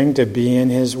particular thing, to be in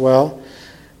his will,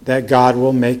 that God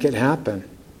will make it happen.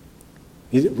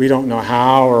 We don't know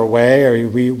how or way, or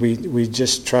we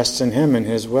just trust in him and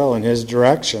his will and his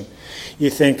direction. You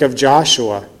think of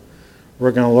Joshua.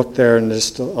 We're going to look there in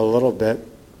just a little bit.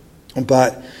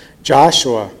 But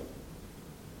Joshua,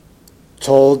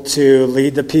 told to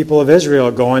lead the people of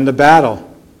Israel, go into battle.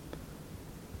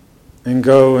 And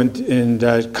go and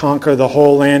conquer the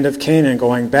whole land of Canaan,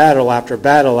 going battle after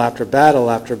battle after battle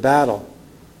after battle.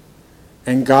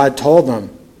 And God told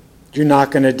them, you're not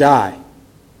going to die.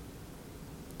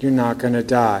 You're not going to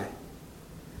die.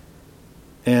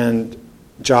 And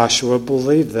Joshua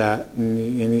believed that,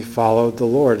 and he followed the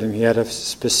Lord, and he had a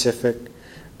specific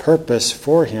purpose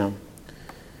for him.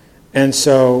 And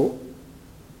so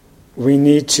we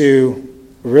need to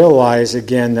realize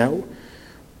again that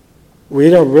we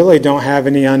don't have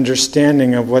any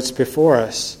understanding of what's before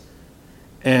us.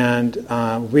 And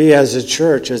we as a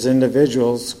church, as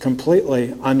individuals,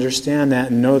 completely understand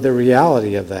that and know the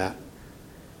reality of that.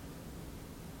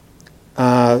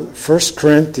 1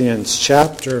 Corinthians in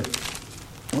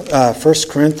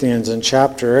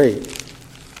chapter 8.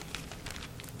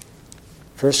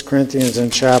 1 Corinthians in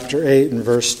chapter 8 and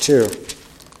verse 2.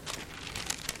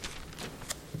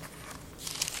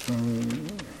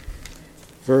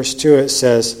 Verse 2 it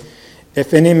says,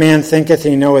 if any man thinketh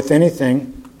he knoweth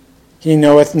anything, he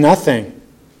knoweth nothing,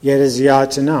 yet as he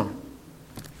ought to know.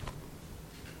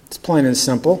 It's plain and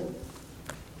simple.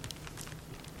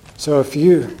 So if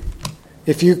you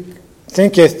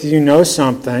thinketh you know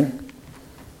something,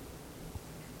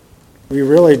 we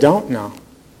really don't know.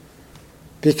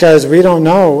 Because we don't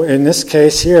know, in this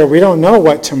case here, we don't know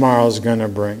what tomorrow's going to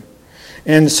bring.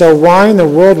 And so why in the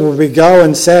world would we go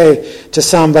and say to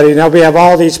somebody, now we have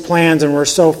all these plans and we're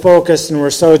so focused and we're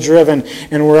so driven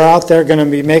and we're out there going to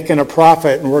be making a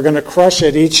profit and we're going to crush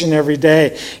it each and every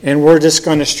day and we're just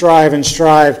going to strive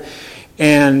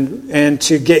and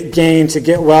to get gain, to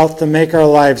get wealth, to make our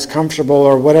lives comfortable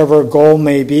or whatever goal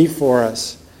may be for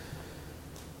us.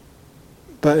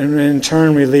 But in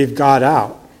turn we leave God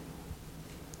out.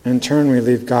 It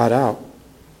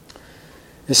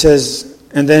says,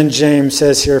 and then James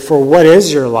says here, for what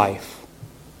is your life?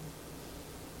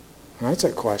 Well, that's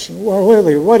a question. Well,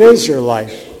 really, what is your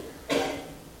life?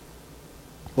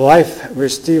 Life, where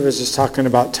Steve was just talking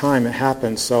about time, it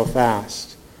happens so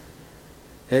fast.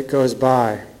 It goes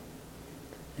by.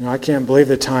 I can't believe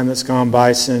the time that's gone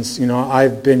by since,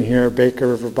 I've been here at Baker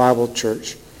River Bible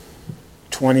Church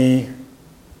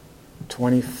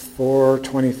 24,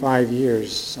 25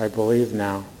 years, I believe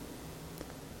now.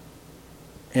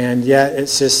 And yet it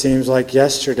just seems like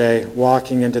yesterday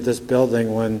walking into this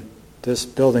building when this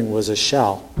building was a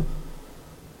shell.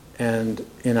 And,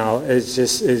 it's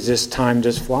just time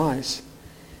just flies.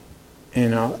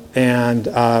 But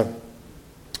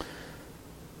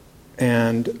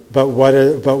what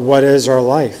is our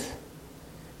life?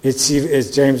 It's,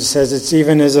 as James says, it's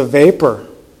even as a vapor.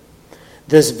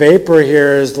 This vapor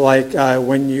here is like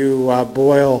when you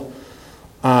boil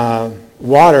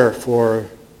water for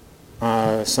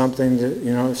something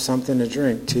to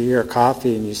drink, tea or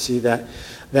coffee, and you see that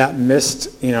mist,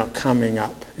 coming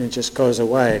up, and it just goes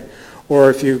away.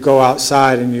 Or if you go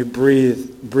outside and you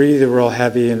breathe real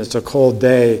heavy, and it's a cold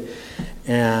day,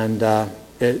 and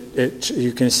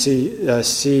you can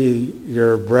see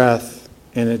your breath,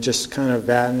 and it just kind of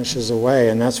vanishes away.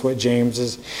 And that's what James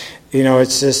is.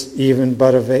 It's just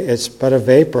it's but a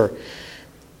vapor,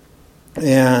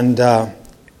 and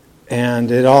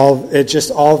it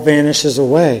just all vanishes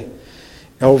away.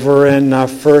 Over in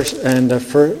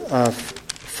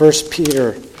First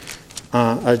Peter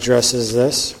addresses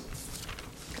this.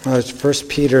 1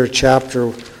 Peter chapter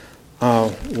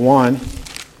 1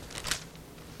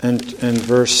 and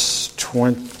verse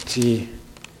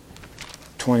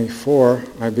 24,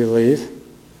 I believe.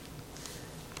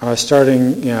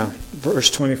 Verse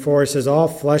 24, it says, all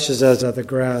flesh is as of the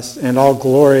grass, and all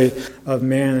glory of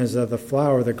man is of the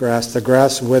flower of the grass. The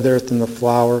grass withereth, and the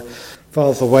flower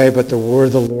falleth away, but the word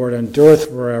of the Lord endureth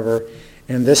forever.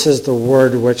 And this is the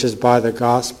word which is by the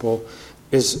gospel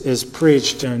is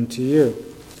preached unto you.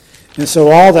 And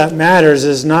so all that matters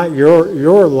is not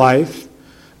your life,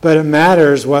 but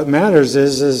what matters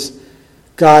is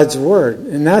God's word.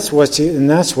 And that's what's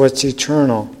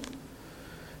eternal.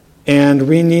 And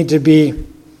we need to be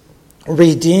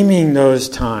redeeming those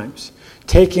times,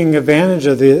 taking advantage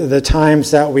of the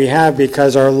times that we have,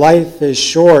 because our life is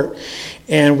short,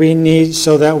 and we need,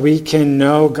 so that we can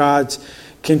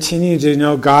continue to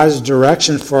know God's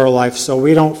direction for our life, so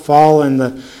we don't fall in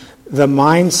the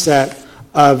mindset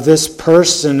of this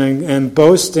person and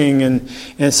boasting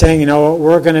and saying,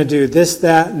 we're going to do this,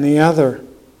 that, and the other.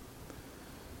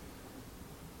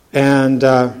 And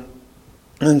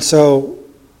so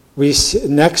we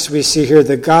see here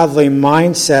the godly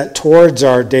mindset towards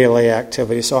our daily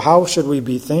activity. So how should we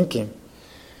be thinking?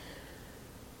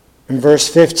 In verse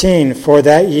 15, for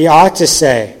that ye ought to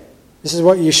say, this is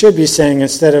what you should be saying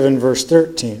instead of in verse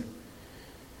 13.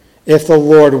 If the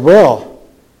Lord will,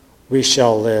 we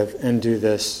shall live and do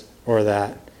this or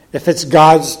that. If it's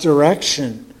God's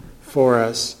direction for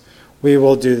us, we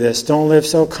will do this. Don't live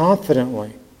so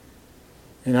confidently.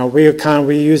 We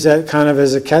use that kind of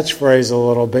as a catchphrase a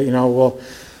little bit.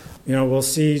 We'll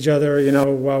see each other,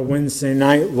 Wednesday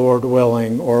night, Lord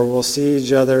willing, or we'll see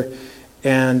each other.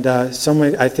 And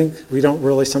I think we don't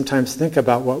really sometimes think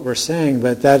about what we're saying,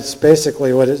 but that's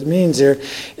basically what it means here,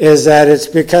 is that it's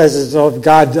because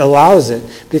God allows it,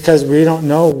 because we don't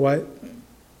know what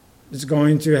is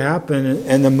going to happen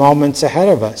in the moments ahead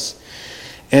of us,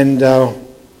 and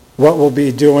what we'll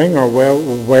be doing, or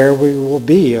where we will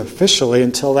be officially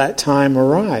until that time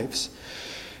arrives.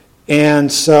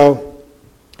 And so,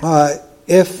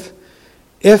 if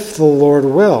the Lord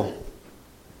will.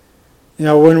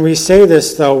 When we say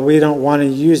this, though, we don't want to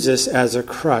use this as a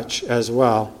crutch as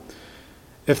well.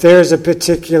 If there's a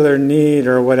particular need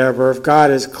or whatever, if God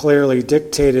has clearly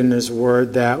dictated in His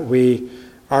Word that we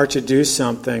are to do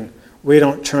something, we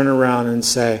don't turn around and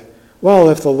say,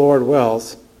 well, if the Lord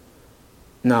wills.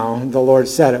 No, the Lord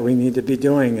said it. We need to be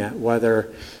doing it,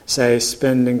 whether, say,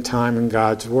 spending time in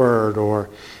God's Word or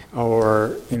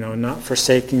not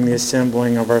forsaking the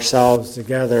assembling of ourselves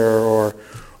together or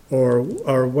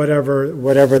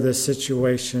whatever the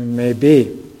situation may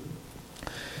be.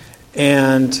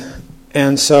 And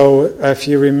so if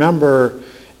you remember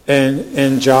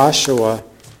in Joshua,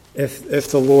 if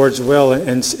the Lord's will,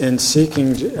 in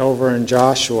seeking over in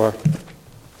Joshua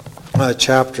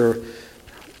chapter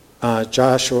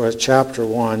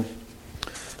 1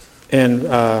 and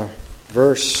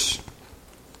verse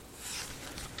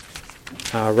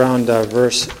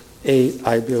 8,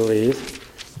 I believe.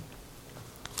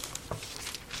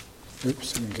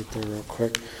 Oops, let me get there real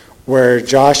quick. Where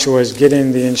Joshua is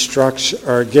getting the instruction,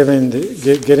 or getting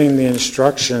the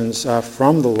instructions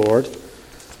from the Lord,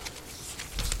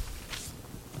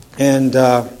 and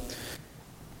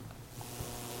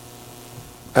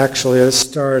actually, let's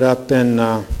start up in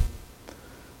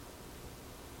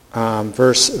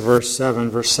verse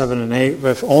 7 and 8.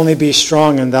 If only be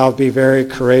strong, and thou be very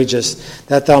courageous,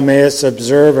 that thou mayest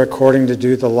observe according to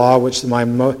do the law which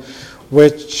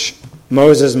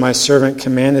Moses my servant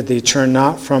commanded thee. Turn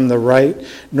not from the right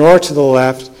nor to the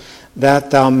left,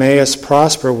 that thou mayest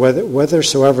prosper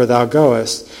whithersoever thou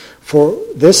goest. For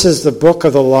this is the book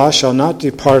of the law shall not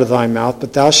depart of thy mouth,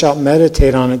 but thou shalt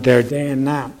meditate on it there day and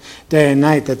night,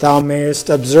 that thou mayest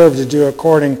observe to do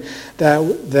according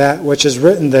that which is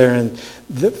written therein.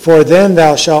 For then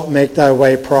thou shalt make thy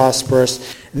way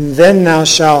prosperous, and then thou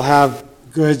shalt have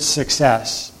good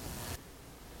success.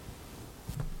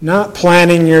 Not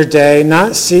planning your day,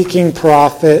 not seeking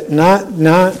profit, not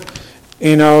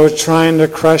trying to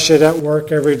crush it at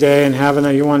work every day and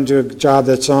you want to do a job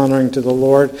that's honoring to the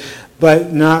Lord,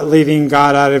 but not leaving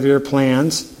God out of your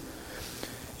plans.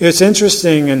 It's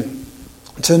interesting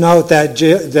to note that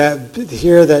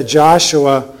here that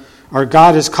Joshua, or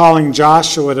God is calling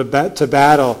Joshua to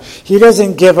battle. He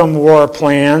doesn't give him war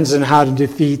plans and how to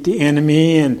defeat the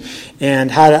enemy and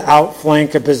how to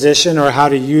outflank a position or how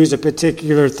to use a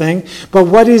particular thing. But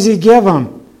what does he give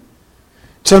him?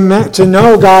 To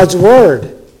know God's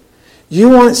Word. You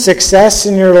want success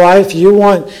in your life? You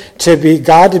want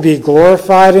God to be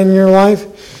glorified in your life?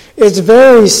 It's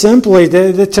very simply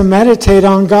to meditate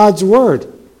on God's Word.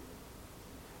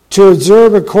 To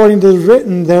observe according to the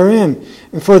written therein.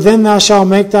 And for then thou shalt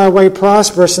make thy way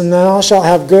prosperous, and thou shalt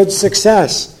have good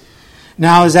success.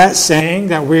 Now, is that saying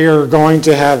that we are going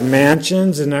to have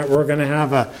mansions and that we're going to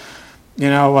have a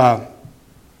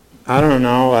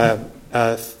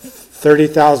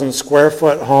 30,000 square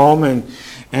foot home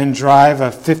and drive a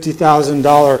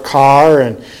 $50,000 car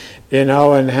and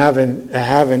have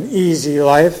an easy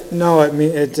life? No,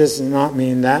 it does not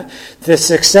mean that. The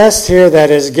success here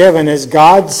that is given is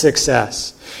God's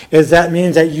success. That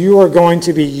means that you are going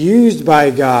to be used by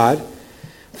God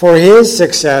for His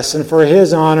success and for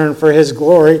His honor and for His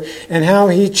glory and how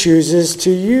He chooses to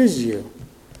use you.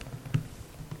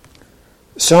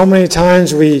 so many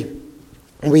times we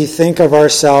think of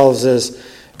ourselves as,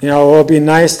 it would be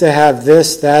nice to have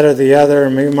this, that, or the other,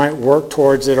 and we might work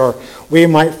towards it, or we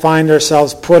might find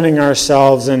ourselves putting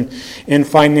ourselves in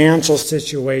financial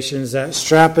situations that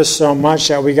strap us so much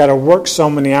that we got to work so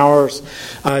many hours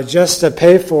just to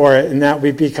pay for it, and that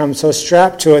we become so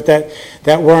strapped to it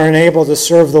that we're unable to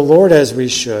serve the Lord as we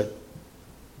should.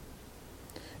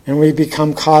 And we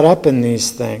become caught up in these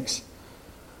things.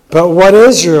 But what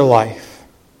is your life?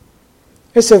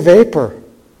 It's a vapor.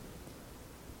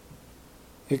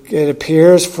 It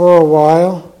appears for a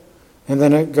while, and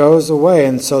then it goes away.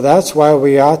 And so that's why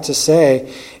we ought to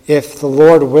say, if the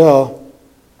Lord will,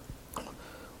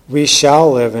 we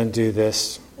shall live and do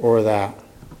this or that.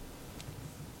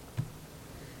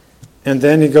 And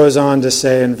then he goes on to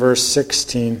say in verse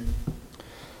 16,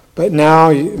 But now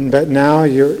ye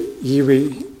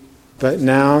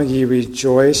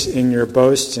rejoice in your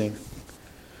boasting.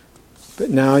 But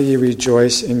now ye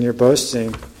rejoice in your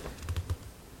boasting.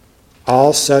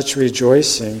 All such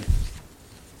rejoicing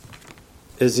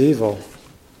is evil.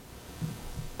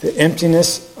 The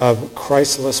emptiness of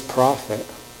Christless profit.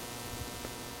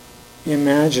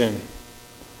 Imagine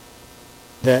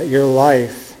that your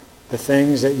life, the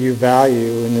things that you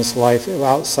value in this life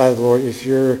outside of the Lord, if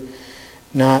you're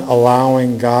not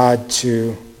allowing God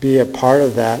to be a part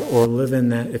of that or live in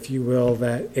that, if you will,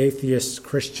 that atheist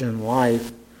Christian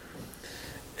life,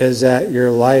 is that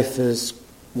your life is,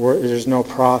 there's no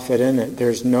profit in it.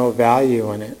 There's no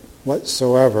value in it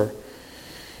whatsoever.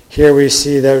 Here we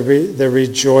see the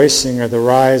rejoicing, or the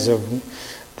rise of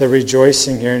the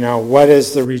rejoicing here. Now, what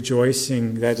is the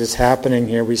rejoicing that is happening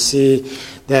here? We see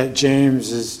that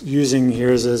James is using here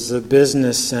as a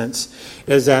business sense,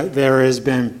 is that there has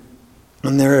been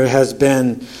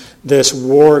this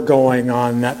war going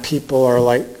on, that people are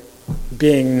like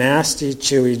being nasty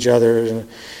to each other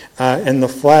in the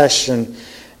flesh,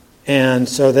 and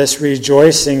so this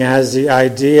rejoicing has the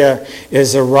idea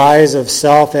is a rise of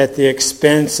self at the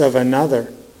expense of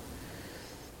another.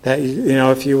 That,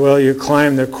 if you will, you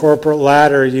climb the corporate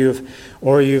ladder, you've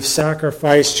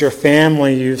sacrificed your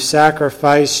family, you've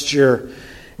sacrificed your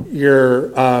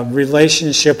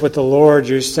relationship with the Lord,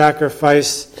 you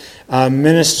sacrificed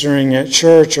ministering at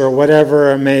church or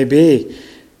whatever it may be.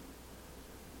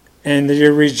 And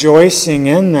you're rejoicing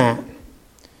in that.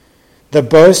 The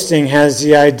boasting has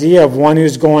the idea of one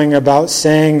who's going about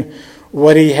saying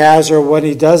what he has or what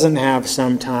he doesn't have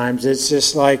sometimes. It's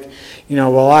just like,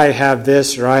 well, I have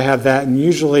this or I have that. And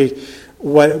usually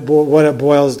what it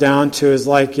boils down to is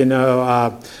like,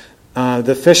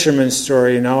 the fisherman's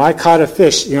story. I caught a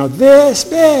fish, this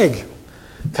big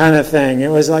kind of thing. It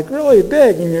was like really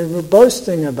big, and you're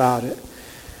boasting about it.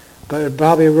 But it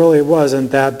probably really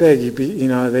wasn't that big.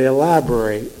 They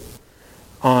elaborate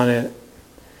on it.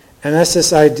 And that's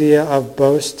this idea of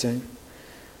boasting.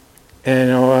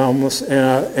 And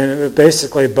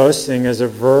basically boasting is a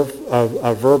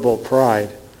verbal pride.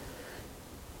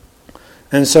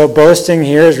 And so boasting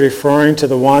here is referring to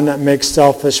the one that makes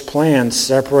selfish plans,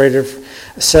 separated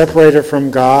from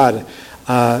God,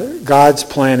 God's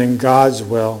plan and God's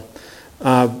will.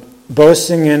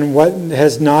 Boasting in what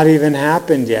has not even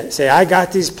happened yet. Say, I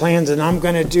got these plans and I'm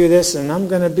going to do this and I'm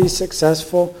going to be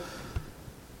successful.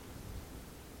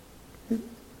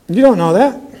 You don't know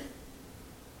that.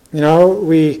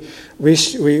 We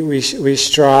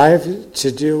strive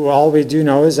to do, all we do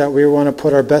know is that we want to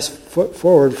put our best foot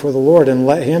forward for the Lord and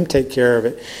let Him take care of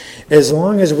it. As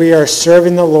long as we are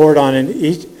serving the Lord on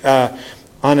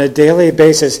a daily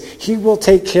basis, He will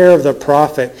take care of the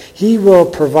prophet. He will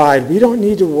provide. We don't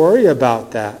need to worry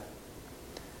about that.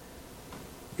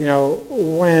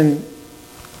 When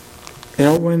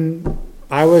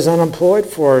I was unemployed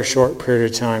for a short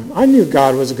period of time, I knew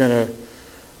God was going to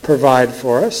provide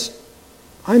for us.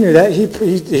 I knew that.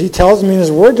 He tells me in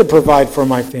His Word to provide for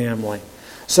my family.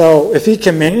 So if He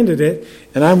commanded it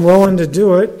and I'm willing to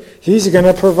do it, He's going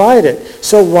to provide it.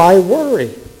 So why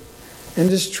worry? And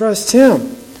just trust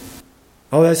Him.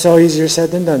 Oh, that's all easier said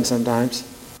than done sometimes.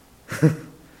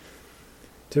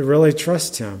 To really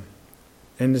trust Him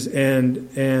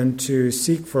and to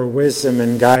seek for wisdom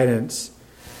and guidance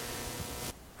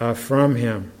from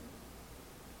Him.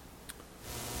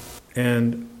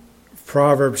 And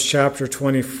Proverbs chapter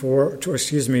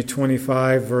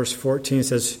 25, verse 14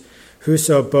 says,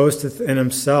 whoso boasteth in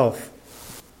himself,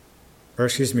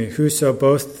 whoso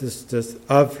boasteth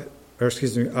of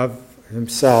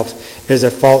himself is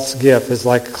a false gift, is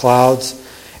like clouds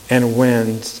and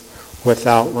winds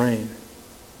without rain.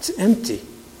 It's empty.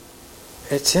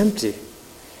 It's empty.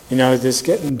 It's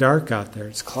getting dark out there.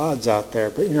 It's clouds out there,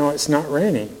 but it's not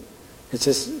raining. It's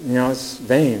just, it's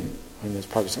vain. It's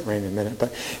probably going to rain in a minute.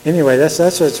 But anyway, that's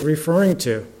what it's referring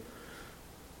to.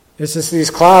 It's just these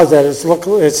clouds that it's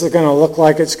going to look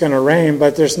like it's going to rain,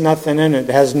 but there's nothing in it.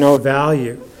 It has no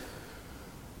value.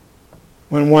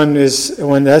 When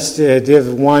that's the idea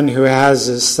of one who has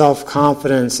this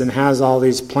self-confidence and has all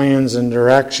these plans and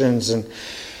directions,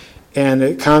 and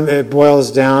it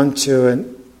boils down to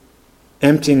an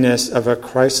emptiness of a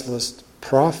Christless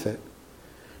prophet.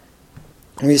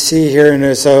 We see here,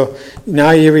 and so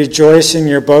now you rejoice in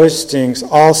your boastings.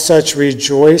 All such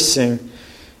rejoicing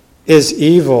is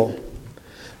evil.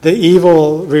 The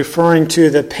evil referring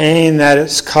to the pain that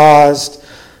it's caused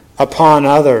upon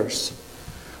others.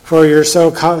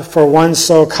 For one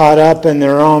so caught up in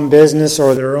their own business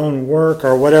or their own work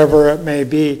or whatever it may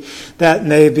be, that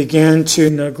they begin to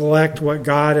neglect what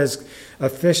God has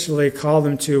officially called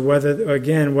them to,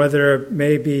 whether it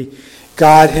may be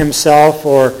God Himself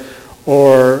or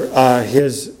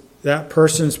that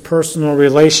person's personal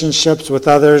relationships with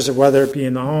others, whether it be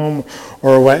in the home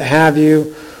or what have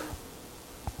you,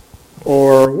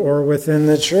 or within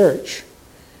the church.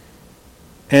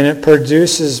 And it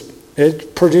produces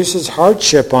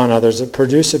hardship on others. It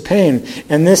produces pain.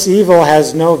 And this evil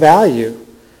has no value.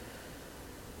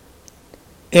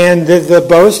 And the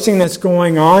boasting that's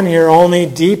going on here only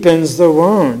deepens the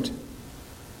wound.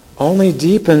 Only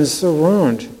deepens the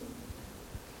wound.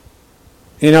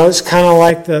 It's kind of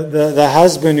like the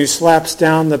husband who slaps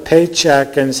down the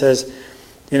paycheck and says,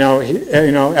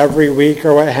 every week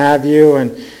or what have you,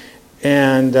 and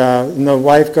the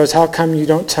wife goes, "How come you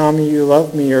don't tell me you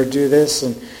love me or do this?"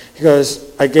 And he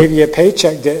goes, "I gave you a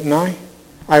paycheck, didn't I?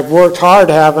 I've worked hard,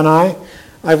 haven't I?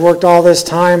 I've worked all this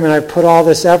time and I put all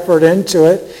this effort into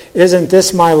it. Isn't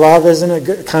this my love? Isn't it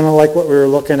good?" Kind of like what we were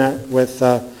looking at with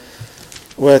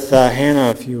Hannah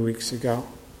a few weeks ago.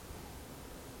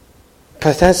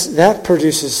 But that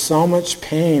produces so much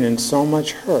pain and so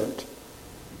much hurt.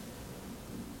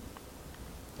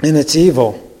 And it's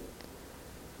evil.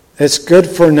 It's good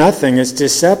for nothing. It's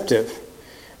deceptive.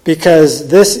 Because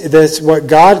this what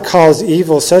God calls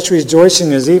evil, such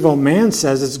rejoicing as evil, man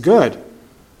says it's good.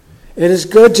 It is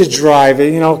good to drive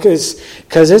it,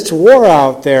 because it's war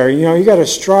out there. You got to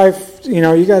strive,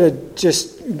 you got to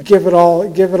just give it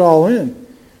all in.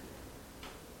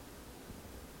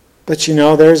 But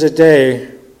there's a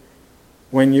day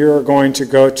when you're going to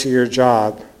go to your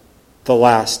job the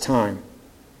last time.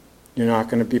 You're not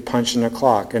going to be punching a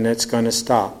clock, and it's going to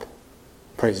stop.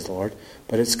 Praise the Lord.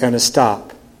 But it's going to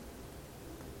stop.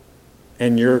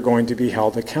 And you're going to be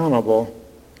held accountable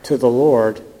to the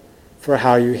Lord for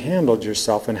how you handled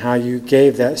yourself and how you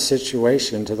gave that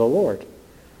situation to the Lord.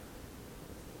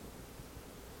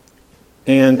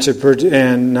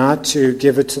 And not to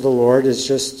give it to the Lord is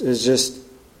just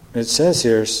it says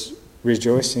here,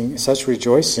 rejoicing. Such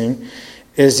rejoicing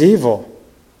is evil.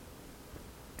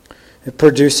 It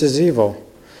produces evil.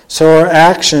 So our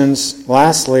actions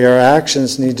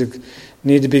need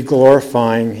to be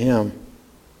glorifying Him.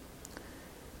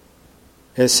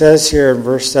 It says here in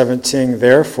verse 17,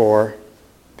 therefore,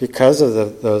 because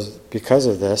of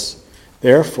this,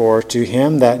 therefore, to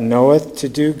him that knoweth to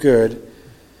do good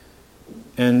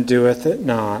and doeth it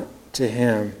not, to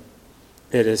him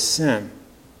it is sin.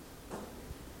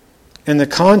 In the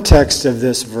context of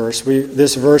this verse,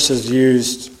 this verse is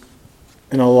used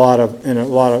in a lot of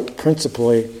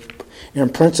principally in a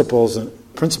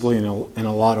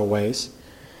lot of ways.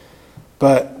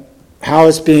 But how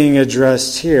it's being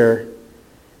addressed here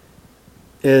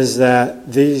is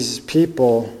that these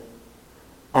people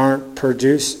aren't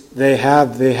produced. They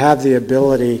have the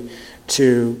ability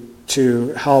to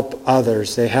help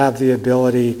others. They have the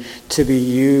ability to be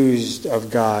used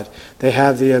of God. They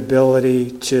have the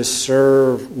ability to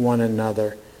serve one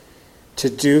another, to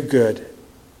do good.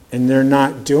 And they're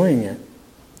not doing it.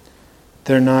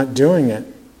 They're not doing it.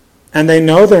 And they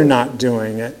know they're not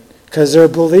doing it because they're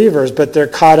believers, but they're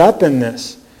caught up in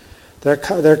this.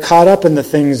 They're caught up in the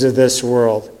things of this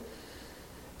world.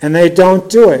 And they don't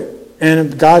do it.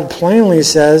 And God plainly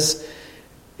says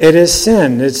it is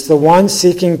sin. It's the one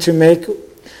seeking to make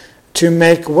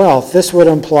wealth. This would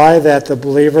imply that the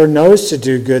believer knows to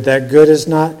do good, that good is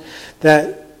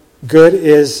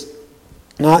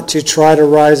not to try to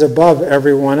rise above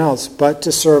everyone else, but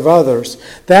to serve others.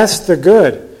 That's the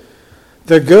good.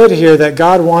 The good here that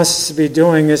God wants us to be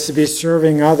doing is to be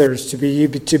serving others, to be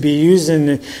used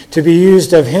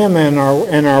of Him in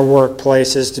our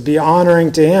workplaces, to be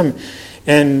honoring to Him,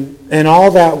 and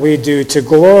all that we do to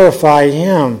glorify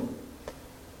Him.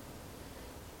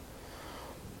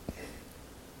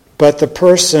 But the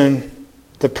person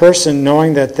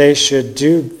knowing that they should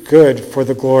do good for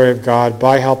the glory of God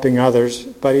by helping others,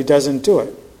 but he doesn't do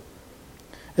it.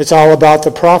 It's all about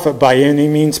the prophet by any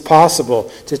means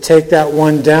possible, to take that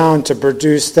one down, to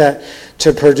produce that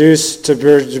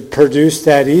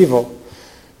evil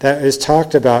that is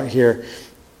talked about here.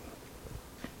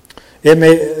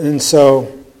 And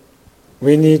so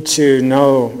we need to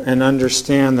know and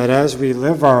understand that as we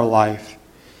live our life,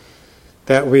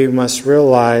 that we must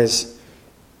realize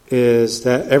is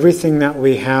that everything that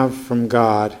we have from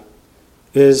God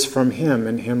is from Him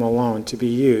and Him alone to be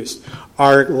used.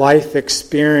 Our life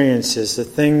experiences, the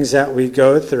things that we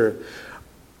go through,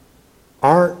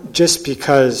 aren't just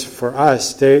because for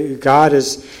us. God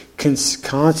is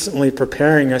constantly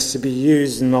preparing us to be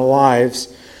used in the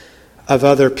lives of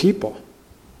other people.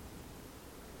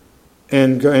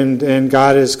 And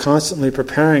God is constantly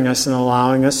preparing us and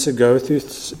allowing us to go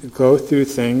through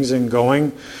things and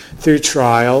going through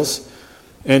trials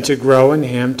and to grow in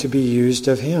Him, to be used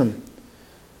of Him.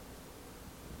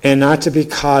 And not to be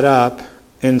caught up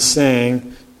in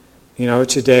saying,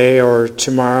 today or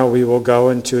tomorrow we will go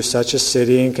into such a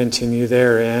city and continue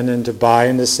therein and to buy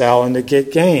and to sell and to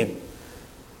get gain.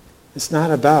 It's not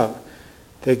about.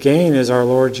 The gain is our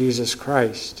Lord Jesus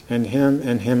Christ and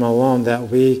Him alone, that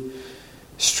we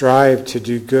strive to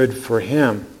do good for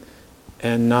Him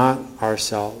and not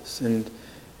ourselves. And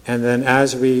then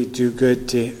as we do good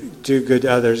to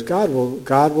others, God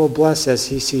will bless as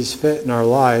He sees fit in our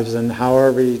lives, and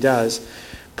however He does,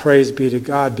 praise be to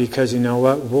God, because you know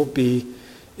what? We'll be,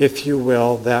 if you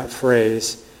will, that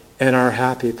phrase, in our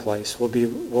happy place. We'll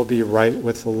be right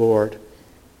with the Lord.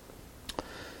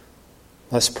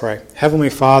 Let's pray. Heavenly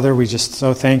Father, we just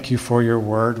so thank You for Your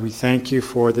word. We thank You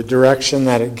for the direction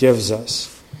that it gives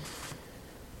us.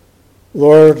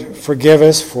 Lord, forgive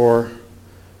us for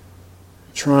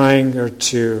trying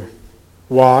to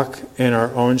walk in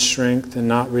our own strength and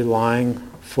not relying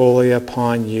fully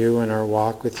upon You and our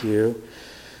walk with You.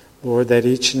 Lord, that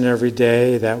each and every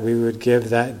day that we would give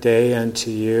that day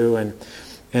unto You,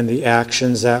 and the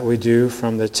actions that we do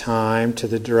from the time to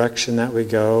the direction that we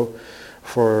go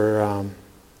for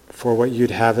what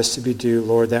You'd have us to be do,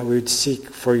 Lord, that we would seek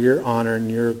for Your honor and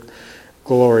Your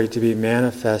glory to be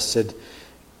manifested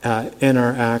in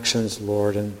our actions,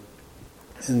 Lord, and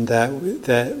that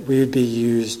we would be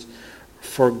used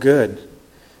for good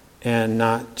and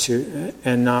not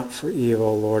for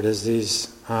evil, Lord, as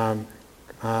these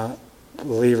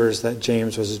believers that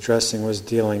James was addressing was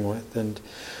dealing with. And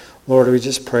Lord, we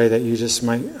just pray that You just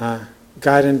might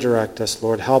guide and direct us,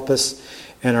 Lord. Help us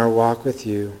in our walk with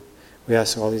You. We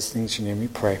ask all these things in Your name we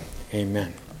pray.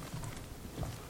 Amen.